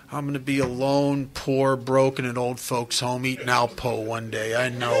 I'm going to be alone, poor, broke in an old folks' home, eating Alpo one day. I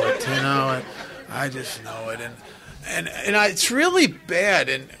know it. You know, I just know it. And it's really bad.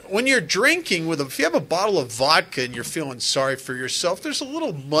 And when you're drinking if you have a bottle of vodka and you're feeling sorry for yourself, there's a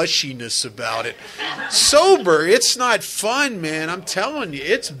little mushiness about it. Sober, it's not fun, man. I'm telling you,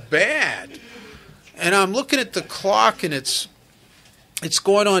 it's bad. And I'm looking at the clock, and it's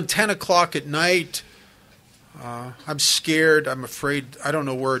going on 10 o'clock at night. I'm scared. I'm afraid. I don't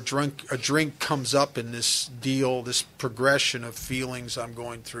know where a drink comes up in this deal, this progression of feelings I'm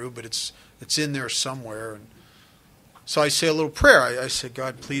going through, but it's in there somewhere. And so I say a little prayer. I say,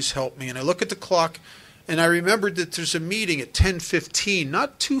 God, please help me. And I look at the clock, and I remembered that there's a meeting at 10:15,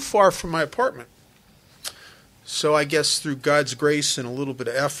 not too far from my apartment. So I guess through God's grace and a little bit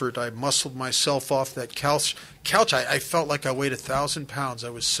of effort, I muscled myself off that couch. I felt like I weighed 1,000 pounds. I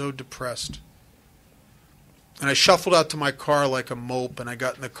was so depressed. And I shuffled out to my car like a mope, and I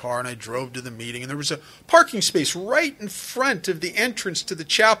got in the car, and I drove to the meeting. And there was a parking space right in front of the entrance to the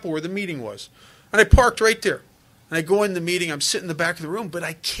chapel where the meeting was. And I parked right there. And I go in the meeting. I'm sitting in the back of the room, but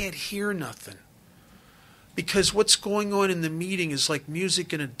I can't hear nothing. Because what's going on in the meeting is like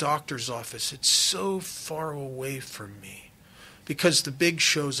music in a doctor's office. It's so far away from me. Because the big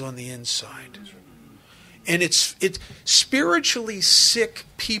show's on the inside. And it's spiritually sick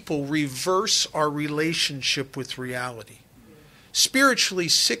people reverse our relationship with reality. Spiritually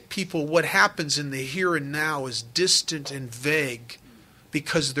sick people, what happens in the here and now is distant and vague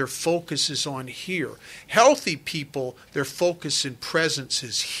because their focus is on here. Healthy people, their focus and presence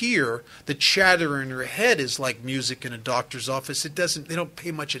is here. The chatter in their head is like music in a doctor's office. They don't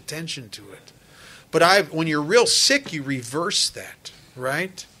pay much attention to it. But when you're real sick, you reverse that,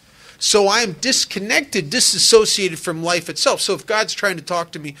 right? So I'm disconnected, disassociated from life itself. So if God's trying to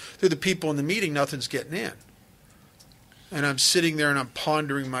talk to me through the people in the meeting, nothing's getting in. And I'm sitting there and I'm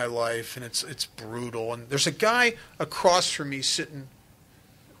pondering my life, and it's brutal. And there's a guy across from me sitting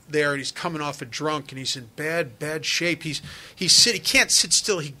there, and he's coming off a drunk, and he's in bad shape. He can't sit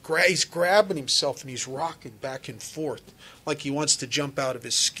still. He's grabbing himself, and he's rocking back and forth like he wants to jump out of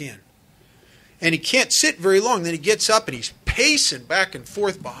his skin. And he can't sit very long. Then he gets up and he's pacing back and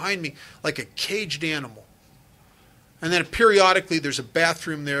forth behind me like a caged animal. And then periodically there's a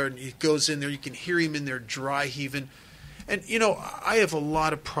bathroom there, and he goes in there. You can hear him in there dry heaving. And, you know, I have a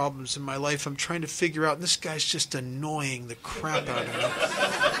lot of problems in my life I'm trying to figure out. And this guy's just annoying the crap out of me.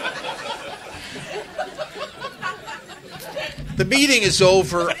 The meeting is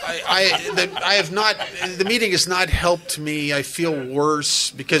over. The meeting has not helped me. I feel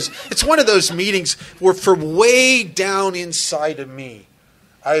worse because it's one of those meetings where from way down inside of me,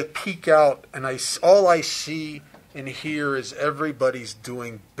 I peek out and all I see and hear is everybody's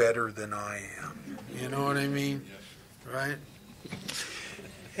doing better than I am. You know what I mean? Right?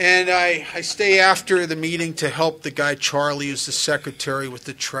 And I stay after the meeting to help the guy Charlie, who's the secretary, with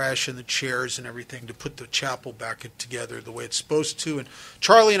the trash and the chairs and everything to put the chapel back together the way it's supposed to. And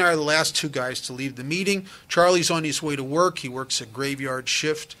Charlie and I are the last 2 guys to leave the meeting. Charlie's on his way to work. He works a graveyard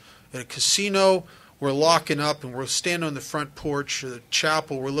shift at a casino. we're locking up, and we're standing on the front porch of the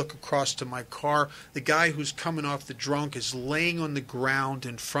chapel. We're looking across to my car. The guy who's coming off the drunk is laying on the ground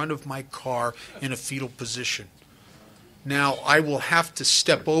in front of my car in a fetal position. Now, I will have to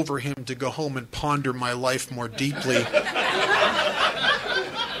step over him to go home and ponder my life more deeply,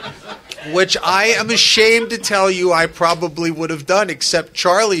 which I am ashamed to tell you I probably would have done, except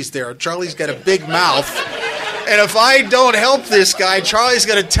Charlie's there. Charlie's got a big mouth. And if I don't help this guy, Charlie's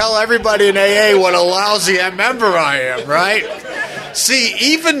going to tell everybody in AA what a lousy member I am, right? See,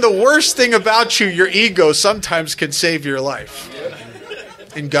 even the worst thing about you, your ego, sometimes can save your life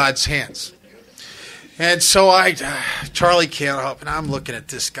in God's hands. And so Charlie can't help, and I'm looking at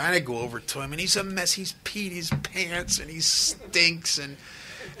this guy, and I go over to him, and he's a mess. He's peed his pants, and he stinks, and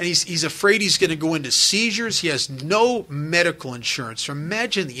he's afraid he's going to go into seizures. He has no medical insurance. So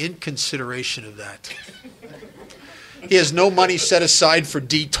imagine the inconsideration of that. He has no money set aside for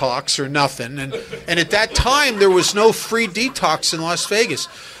detox or nothing. And at that time, there was no free detox in Las Vegas.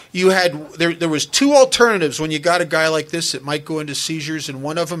 You had there was two alternatives when you got a guy like this that might go into seizures, and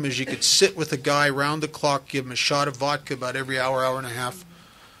one of them is you could sit with a guy round the clock, give him a shot of vodka about every hour, hour and a half.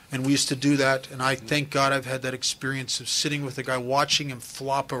 And we used to do that, and I thank God I've had that experience of sitting with a guy, watching him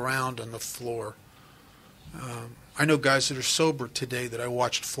flop around on the floor. I know guys that are sober today that I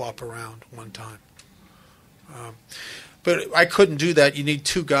watched flop around one time. But I couldn't do that. You need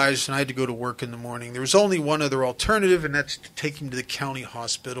two guys, and I had to go to work in the morning. There was only one other alternative, and that's to take him to the county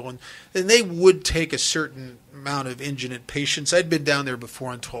hospital. And they would take a certain amount of indigent patients. I'd been down there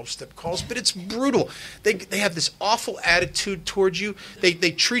before on 12-step calls, but it's brutal. They have this awful attitude towards you. They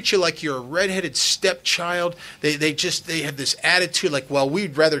treat you like you're a redheaded stepchild. They have this attitude like, well,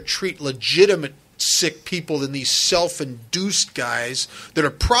 we'd rather treat legitimate sick people than these self-induced guys that are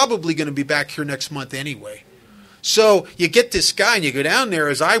probably going to be back here next month anyway. So you get this guy and you go down there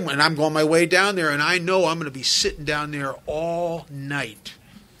and I'm going my way down there, and I know I'm going to be sitting down there all night.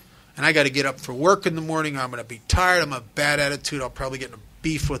 And I got to get up for work in the morning. I'm going to be tired. I'm a bad attitude. I'll probably get in a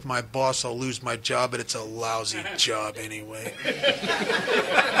beef with my boss. I'll lose my job, but it's a lousy job anyway.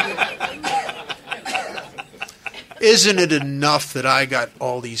 Isn't it enough that I got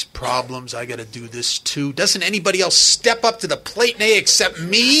all these problems? I got to do this too. Doesn't anybody else step up to the plate in AA except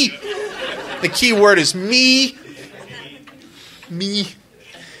me? The key word is me. Me.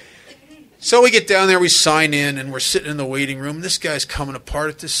 So we get down there, we sign in, and we're sitting in the waiting room. This guy's coming apart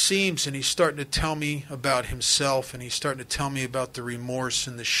at the seams, and he's starting to tell me about himself, and he's starting to tell me about the remorse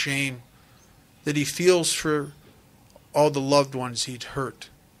and the shame that he feels for all the loved ones he'd hurt,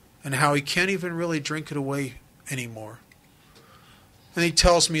 and how he can't even really drink it away anymore. And he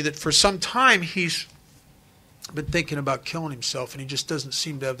tells me that for some time he's been thinking about killing himself, and he just doesn't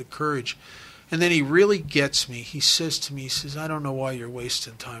seem to have the courage. And then he really gets me. He says to me, he says, I don't know why you're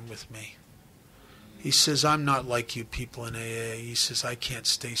wasting time with me. He says, I'm not like you people in AA. He says, I can't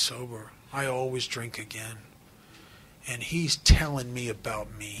stay sober. I always drink again. And he's telling me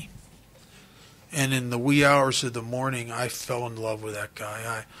about me. And in the wee hours of the morning, I fell in love with that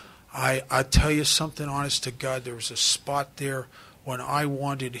guy. I tell you something, honest to God, there was a spot there when I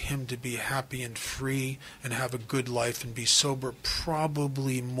wanted him to be happy and free and have a good life and be sober,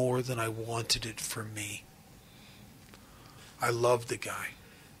 probably more than I wanted it for me. I loved the guy.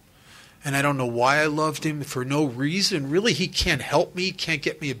 And I don't know why I loved him, for no reason. Really, he can't help me, can't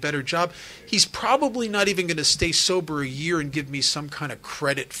get me a better job. He's probably not even going to stay sober a year and give me some kind of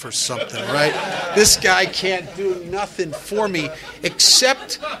credit for something, right? This guy can't do nothing for me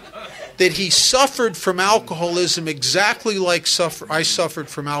except that he suffered from alcoholism exactly like I suffered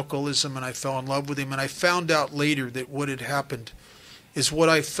from alcoholism, and I fell in love with him. And I found out later that what had happened is what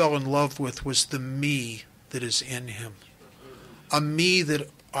I fell in love with was the me that is in him. A me that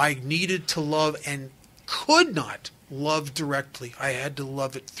I needed to love and could not love directly. I had to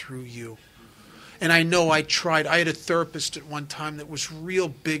love it through you. And I know I tried. I had a therapist at one time that was real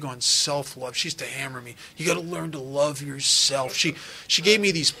big on self-love. She used to hammer me. You got to learn to love yourself. She gave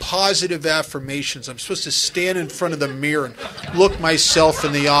me these positive affirmations. I'm supposed to stand in front of the mirror and look myself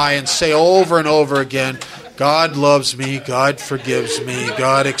in the eye and say over and over again, God loves me, God forgives me,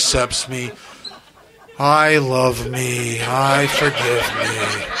 God accepts me. I love me, I forgive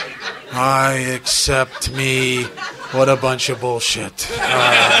me, I accept me. What a bunch of bullshit.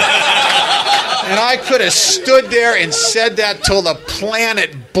 And I could have stood there and said that till the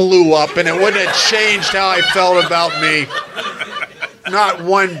planet blew up, and it wouldn't have changed how I felt about me. Not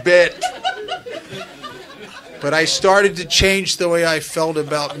one bit. But I started to change the way I felt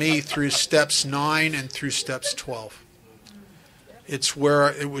about me through steps 9 and through steps 12. It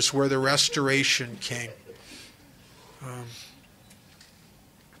was where the restoration came.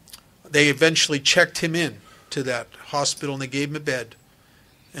 they eventually checked him in to that hospital, and they gave him a bed.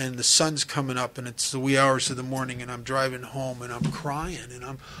 And the sun's coming up, and it's the wee hours of the morning, and I'm driving home, and I'm crying.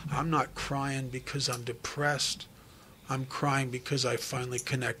 And I'm not crying because I'm depressed. I'm crying because I finally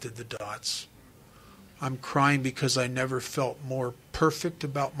connected the dots. I'm crying because I never felt more perfect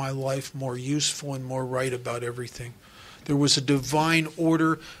about my life, more useful, and more right about everything. There was a divine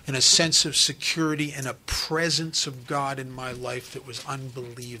order and a sense of security and a presence of God in my life that was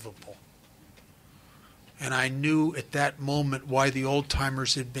unbelievable. And I knew at that moment why the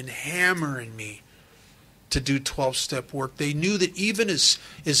old-timers had been hammering me to do 12-step work. They knew that even as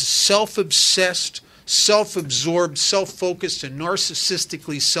self-obsessed, self-absorbed, self-focused, and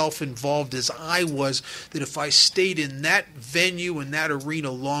narcissistically self-involved as I was, that if I stayed in that venue and that arena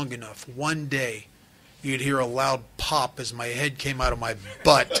long enough, one day you'd hear a loud pop as my head came out of my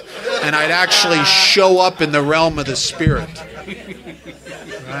butt, and I'd actually show up in the realm of the Spirit.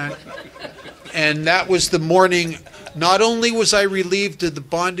 Right? And that was the morning. Not only was I relieved of the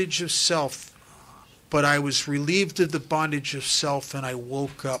bondage of self, but I was relieved of the bondage of self, and I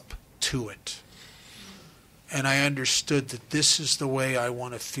woke up to it. And I understood that this is the way I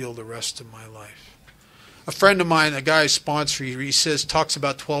want to feel the rest of my life. A friend of mine, a guy I sponsor, he says, talks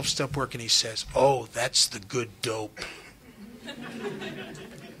about 12-step work, and he says, "Oh, that's the good dope."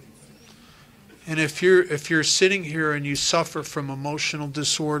 And if you're sitting here and you suffer from emotional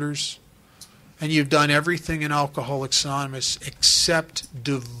disorders, and you've done everything in Alcoholics Anonymous except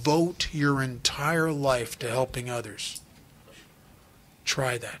devote your entire life to helping others,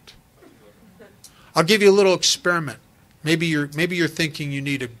 try that. I'll give you a little experiment. Maybe you're thinking you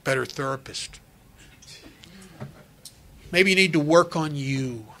need a better therapist. Maybe you need to work on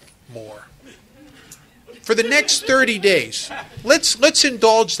you more. For the next 30 days, let's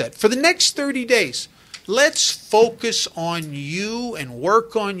indulge that. For the next 30 days, let's focus on you and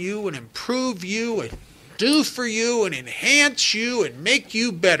work on you and improve you and do for you and enhance you and make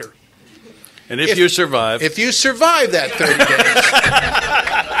you better. And if you survive that 30 days,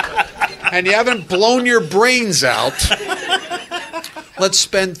 and you haven't blown your brains out, let's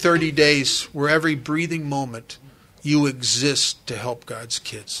spend 30 days where every breathing moment you exist to help God's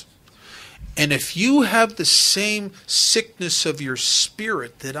kids. And if you have the same sickness of your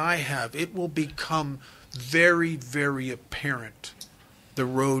spirit that I have, it will become very, very apparent the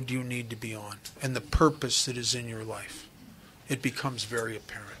road you need to be on and the purpose that is in your life. It becomes very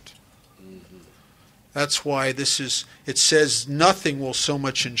apparent. That's why it says nothing will so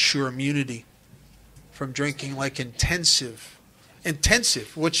much ensure immunity from drinking like intensive,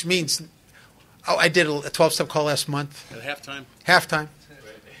 which means, I did a 12-step call last month. At Halftime.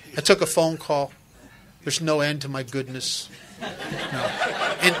 I took a phone call. There's no end to my goodness. No.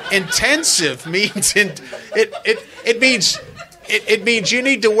 Intensive means it means you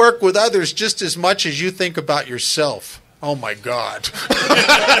need to work with others just as much as you think about yourself. Oh my God.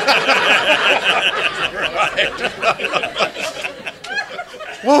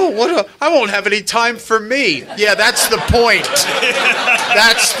 Whoa, I won't have any time for me. Yeah, that's the point.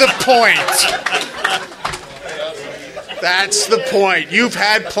 That's the point. That's the point. You've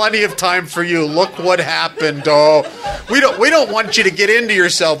had plenty of time for you. Look what happened. Oh, we don't want you to get into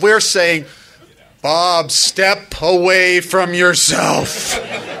yourself. We're saying, Bob, step away from yourself.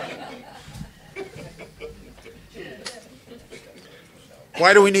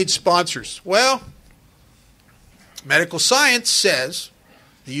 Why do we need sponsors? Well, medical science says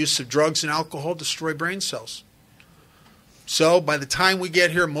the use of drugs and alcohol destroy brain cells. So by the time we get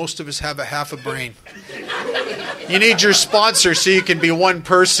here, most of us have a half a brain. You need your sponsor so you can be one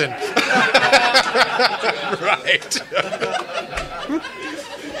person. Right.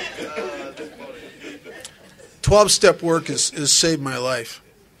 12-step work has saved my life.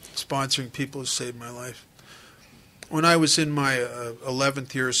 Sponsoring people has saved my life. When I was in my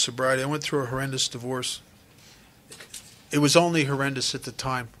 11th year of sobriety, I went through a horrendous divorce. It was only horrendous at the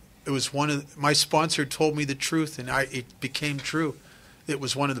time. It was my sponsor told me the truth, and it became true. It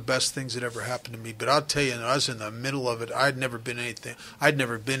was one of the best things that ever happened to me. But I'll tell you, I was in the middle of it. I'd never been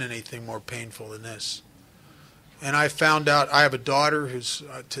anything more painful than this. And I found out I have a daughter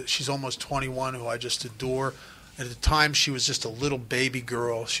she's almost 21, who I just adore. At the time, she was just a little baby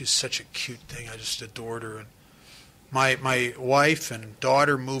girl. She's such a cute thing. I just adored her. And my wife and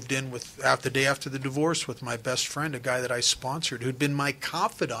daughter moved in the day after the divorce with my best friend, a guy that I sponsored, who'd been my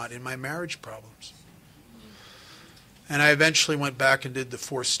confidant in my marriage problems. And I eventually went back and did the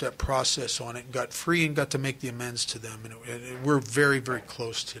 4-step process on it and got free and got to make the amends to them. And we're very, very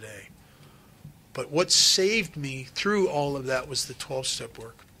close today. But what saved me through all of that was the 12-step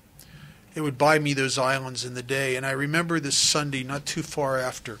work. It would buy me those islands in the day. And I remember this Sunday, not too far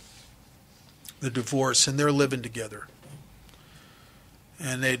after, the divorce, and they're living together.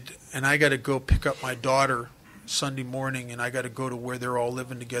 And I got to go pick up my daughter Sunday morning, and I got to go to where they're all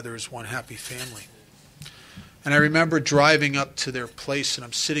living together as one happy family. And I remember driving up to their place, and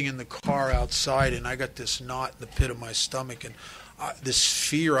I'm sitting in the car outside, and I got this knot in the pit of my stomach, and this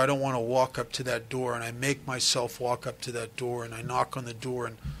fear. I don't want to walk up to that door, and I make myself walk up to that door, and I knock on the door,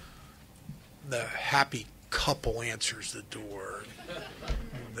 and the happy couple answers the door.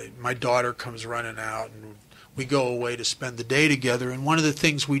 My daughter comes running out, and we go away to spend the day together. And one of the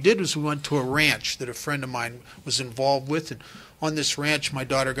things we did was we went to a ranch that a friend of mine was involved with, and on this ranch my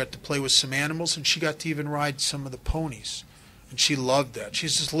daughter got to play with some animals, and she got to even ride some of the ponies, and she loved that.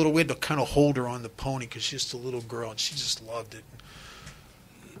 She's this little, we had to kind of hold her on the pony because she's just a little girl, and she just loved it.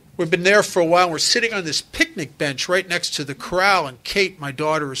 We've been there for a while. We're sitting on this picnic bench right next to the corral, and Kate, my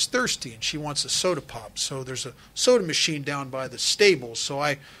daughter, is thirsty, and she wants a soda pop. So there's a soda machine down by the stable. So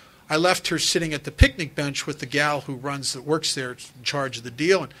I left her sitting at the picnic bench with the gal who works there, in charge of the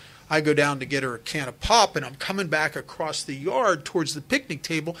deal, and I go down to get her a can of pop, and I'm coming back across the yard towards the picnic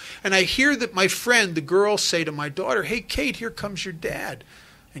table, and I hear that my friend, the girl, say to my daughter, "Hey, Kate, here comes your dad."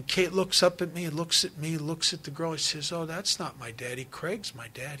 And Kate looks up at me and looks at me, looks at the girl. She says, "Oh, that's not my daddy. Craig's my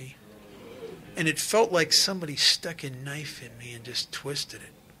daddy." And it felt like somebody stuck a knife in me and just twisted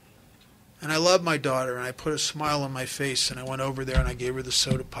it. And I love my daughter, and I put a smile on my face, and I went over there and I gave her the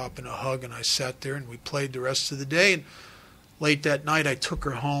soda pop and a hug, and I sat there and we played the rest of the day. And late that night I took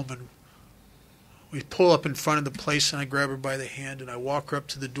her home, and we pull up in front of the place, and I grab her by the hand, and I walk her up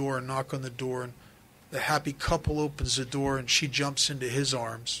to the door and knock on the door, and the happy couple opens the door, and she jumps into his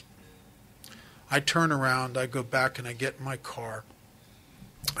arms. I turn around, I go back, and I get in my car.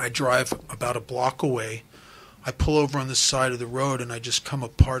 I drive about a block away. I pull over on the side of the road, and I just come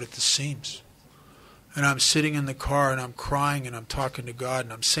apart at the seams. And I'm sitting in the car, and I'm crying, and I'm talking to God,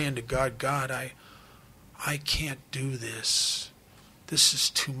 and I'm saying to God, "God, I can't do this. This is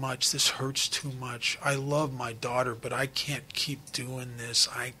too much. This hurts too much. I love my daughter, but I can't keep doing this.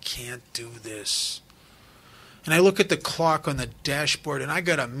 I can't do this." And I look at the clock on the dashboard, and I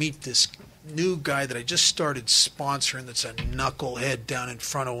got to meet this new guy that I just started sponsoring that's a knucklehead down in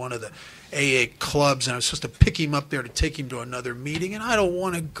front of one of the AA clubs, and I was supposed to pick him up there to take him to another meeting, and I don't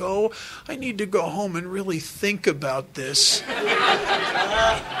want to go. I need to go home and really think about this.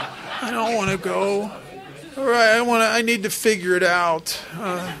 I don't want to go. All right, I need to figure it out.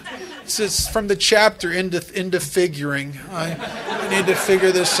 It's from the chapter into figuring. I need to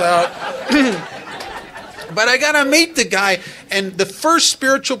figure this out. But I got to meet the guy. And the first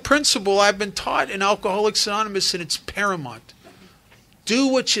spiritual principle I've been taught in Alcoholics Anonymous, and it's paramount. Do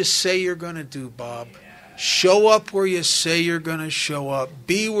what you say you're going to do, Bob. Show up where you say you're going to show up.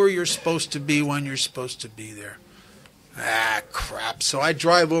 Be where you're supposed to be when you're supposed to be there. Ah, crap. So I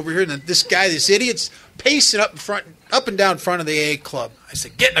drive over here, and this guy, this idiot's pacing up and down front of the AA club. I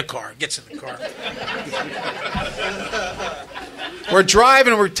said, "Get in the car." Gets in the car. We're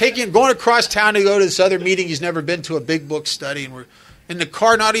driving, and we're going across town to go to this other meeting. He's never been to, a big book study, and we're in the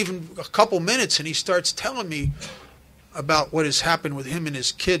car not even a couple minutes, and he starts telling me about what has happened with him and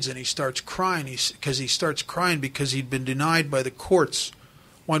his kids, and he starts crying because he'd been denied by the courts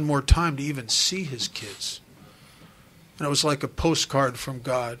one more time to even see his kids. And it was like a postcard from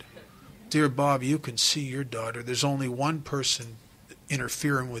God. "Dear Bob, you can see your daughter. There's only one person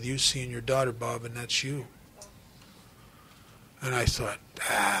interfering with you seeing your daughter, Bob, and that's you." And I thought,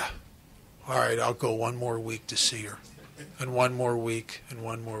 all right, I'll go one more week to see her. And one more week, and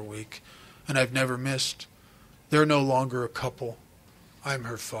one more week. And I've never missed. They're no longer a couple. I'm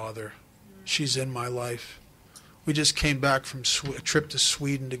her father. She's in my life. We just came back from a trip to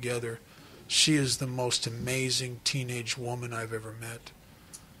Sweden together. She is the most amazing teenage woman I've ever met.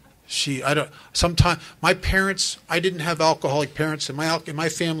 My parents, I didn't have alcoholic parents. In my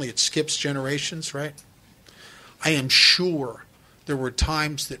family, it skips generations, right? I am sure there were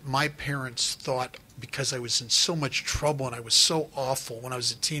times that my parents thought, because I was in so much trouble and I was so awful when I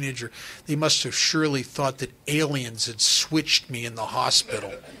was a teenager, they must have surely thought that aliens had switched me in the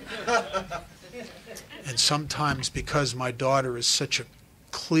hospital. And sometimes, because my daughter is such a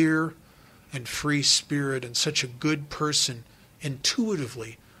clear and free spirit and such a good person,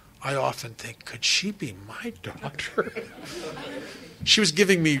 intuitively, I often think, could she be my daughter? She was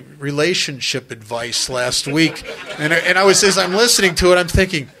giving me relationship advice last week, and I was, as I'm listening to it, I'm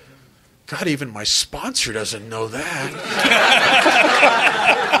thinking, God, even my sponsor doesn't know that.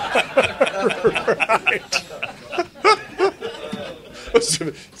 Right.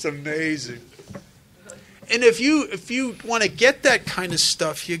 It's amazing. And if you want to get that kind of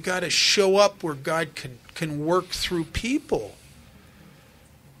stuff, you got to show up where God can work through people.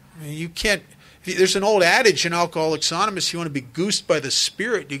 I mean, you can't. There's an old adage in Alcoholics Anonymous, you want to be goosed by the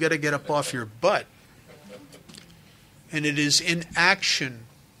Spirit, you got to get up off your butt. And it is in action,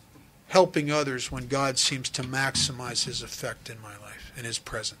 helping others, when God seems to maximize his effect in my life and his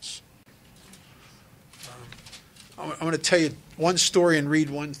presence. I'm going to tell you one story and read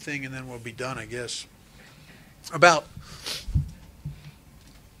one thing, and then we'll be done, I guess. About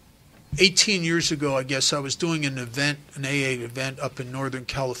 18 years ago, I guess, I was doing an event, an AA event up in Northern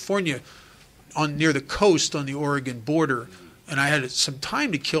California, near the coast on the Oregon border, and I had some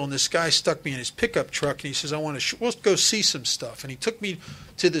time to kill, and this guy stuck me in his pickup truck, and he says, we'll go see some stuff. And he took me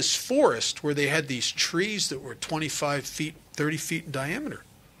to this forest where they had these trees that were 25 feet, 30 feet in diameter,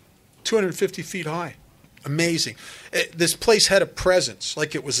 250 feet high. Amazing. This place had a presence,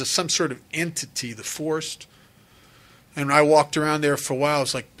 like it was some sort of entity, the forest. And I walked around there for a while. It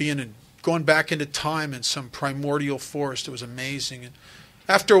was like going back into time in some primordial forest. It was amazing. And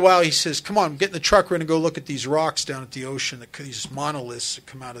after a while, he says, come on, get in the truck. We're going to go look at these rocks down at the ocean, these monoliths that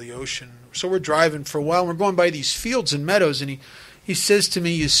come out of the ocean. So we're driving for a while, and we're going by these fields and meadows. And he says to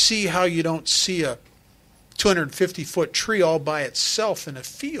me, you see how you don't see a 250-foot tree all by itself in a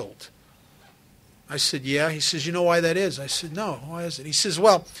field? I said, yeah. He says, you know why that is? I said, no. Why is it? He says,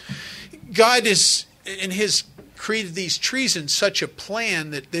 well, God is, in his created these trees in such a plan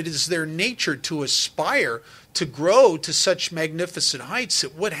that it is their nature to aspire to grow to such magnificent heights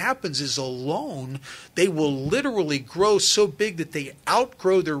that what happens is alone they will literally grow so big that they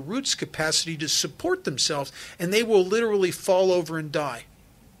outgrow their roots capacity to support themselves, and they will literally fall over and die.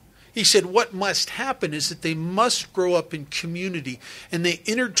 He said what must happen is that they must grow up in community, and they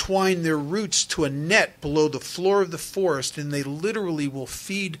intertwine their roots to a net below the floor of the forest, and they literally will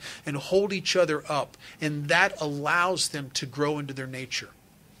feed and hold each other up, and that allows them to grow into their nature.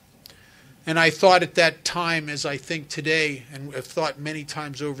 And I thought at that time, as I think today, and have thought many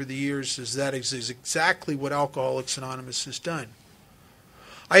times over the years, is that is exactly what Alcoholics Anonymous has done.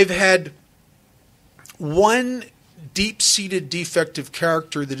 I've had one deep-seated defective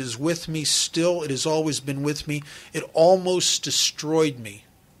character that is with me still. It has always been with me. It almost destroyed me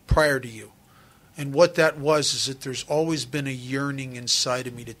prior to you. And what that was is that there's always been a yearning inside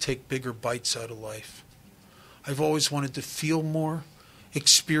of me to take bigger bites out of life. I've always wanted to feel more,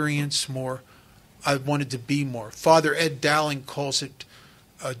 experience more. I've wanted to be more. Father Ed Dowling calls it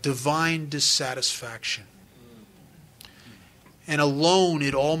a divine dissatisfaction. And alone,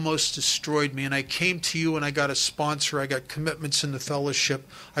 it almost destroyed me. And I came to you and I got a sponsor. I got commitments in the fellowship.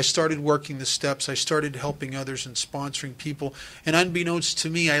 I started working the steps. I started helping others and sponsoring people. And unbeknownst to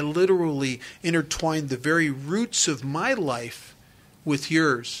me, I literally intertwined the very roots of my life with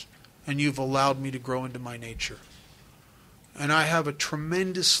yours. And you've allowed me to grow into my nature. And I have a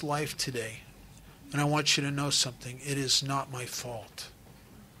tremendous life today. And I want you to know something. It is not my fault.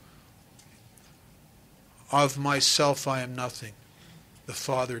 Of myself I am nothing. The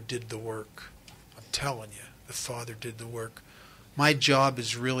Father did the work. I'm telling you, the Father did the work. My job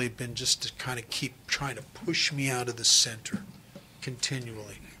has really been just to kind of keep trying to push me out of the center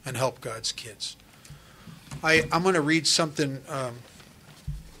continually and help God's kids. I'm going to read something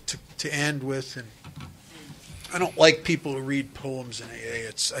to end with. And I don't like people who read poems in AA.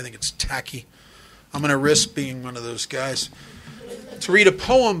 I think it's tacky. I'm going to risk being one of those guys. To read a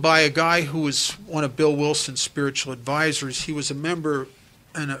poem by a guy who was one of Bill Wilson's spiritual advisors. He was a member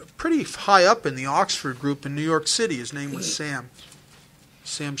and pretty high up in the Oxford group in New York City. His name was Sam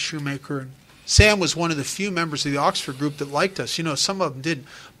Shoemaker. And Sam was one of the few members of the Oxford group that liked us. You know, some of them didn't.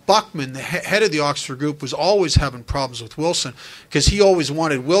 Buckman, the head of the Oxford group, was always having problems with Wilson because he always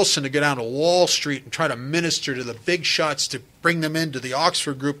wanted Wilson to go down to Wall Street and try to minister to the big shots to bring them into the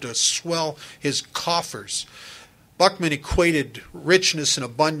Oxford group to swell his coffers. Buckman equated richness and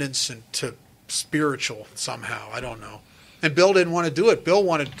abundance to spiritual somehow. I don't know. And Bill didn't want to do it. Bill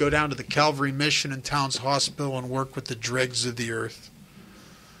wanted to go down to the Calvary Mission and Towns Hospital and work with the dregs of the earth.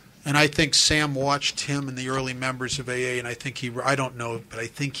 And I think Sam watched him and the early members of AA, and I don't know, but I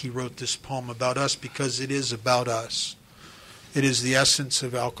think he wrote this poem about us because it is about us. It is the essence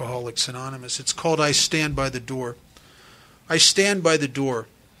of Alcoholics Anonymous. It's called I Stand by the Door. I stand by the door.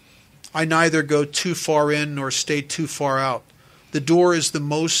 I neither go too far in nor stay too far out. The door is the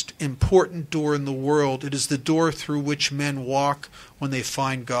most important door in the world. It is the door through which men walk when they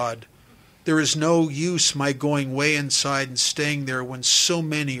find God. There is no use my going way inside and staying there when so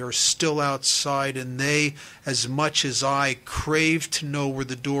many are still outside, and they, as much as I, crave to know where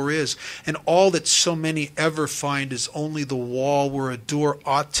the door is. And all that so many ever find is only the wall where a door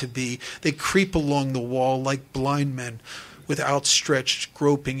ought to be. They creep along the wall like blind men, with outstretched,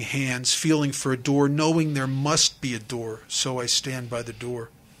 groping hands, feeling for a door, knowing there must be a door, so I stand by the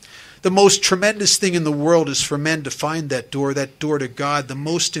door. The most tremendous thing in the world is for men to find that door to God. The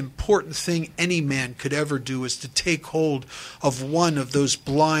most important thing any man could ever do is to take hold of one of those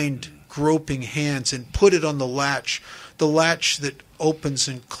blind, groping hands and put it on the latch that opens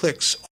and clicks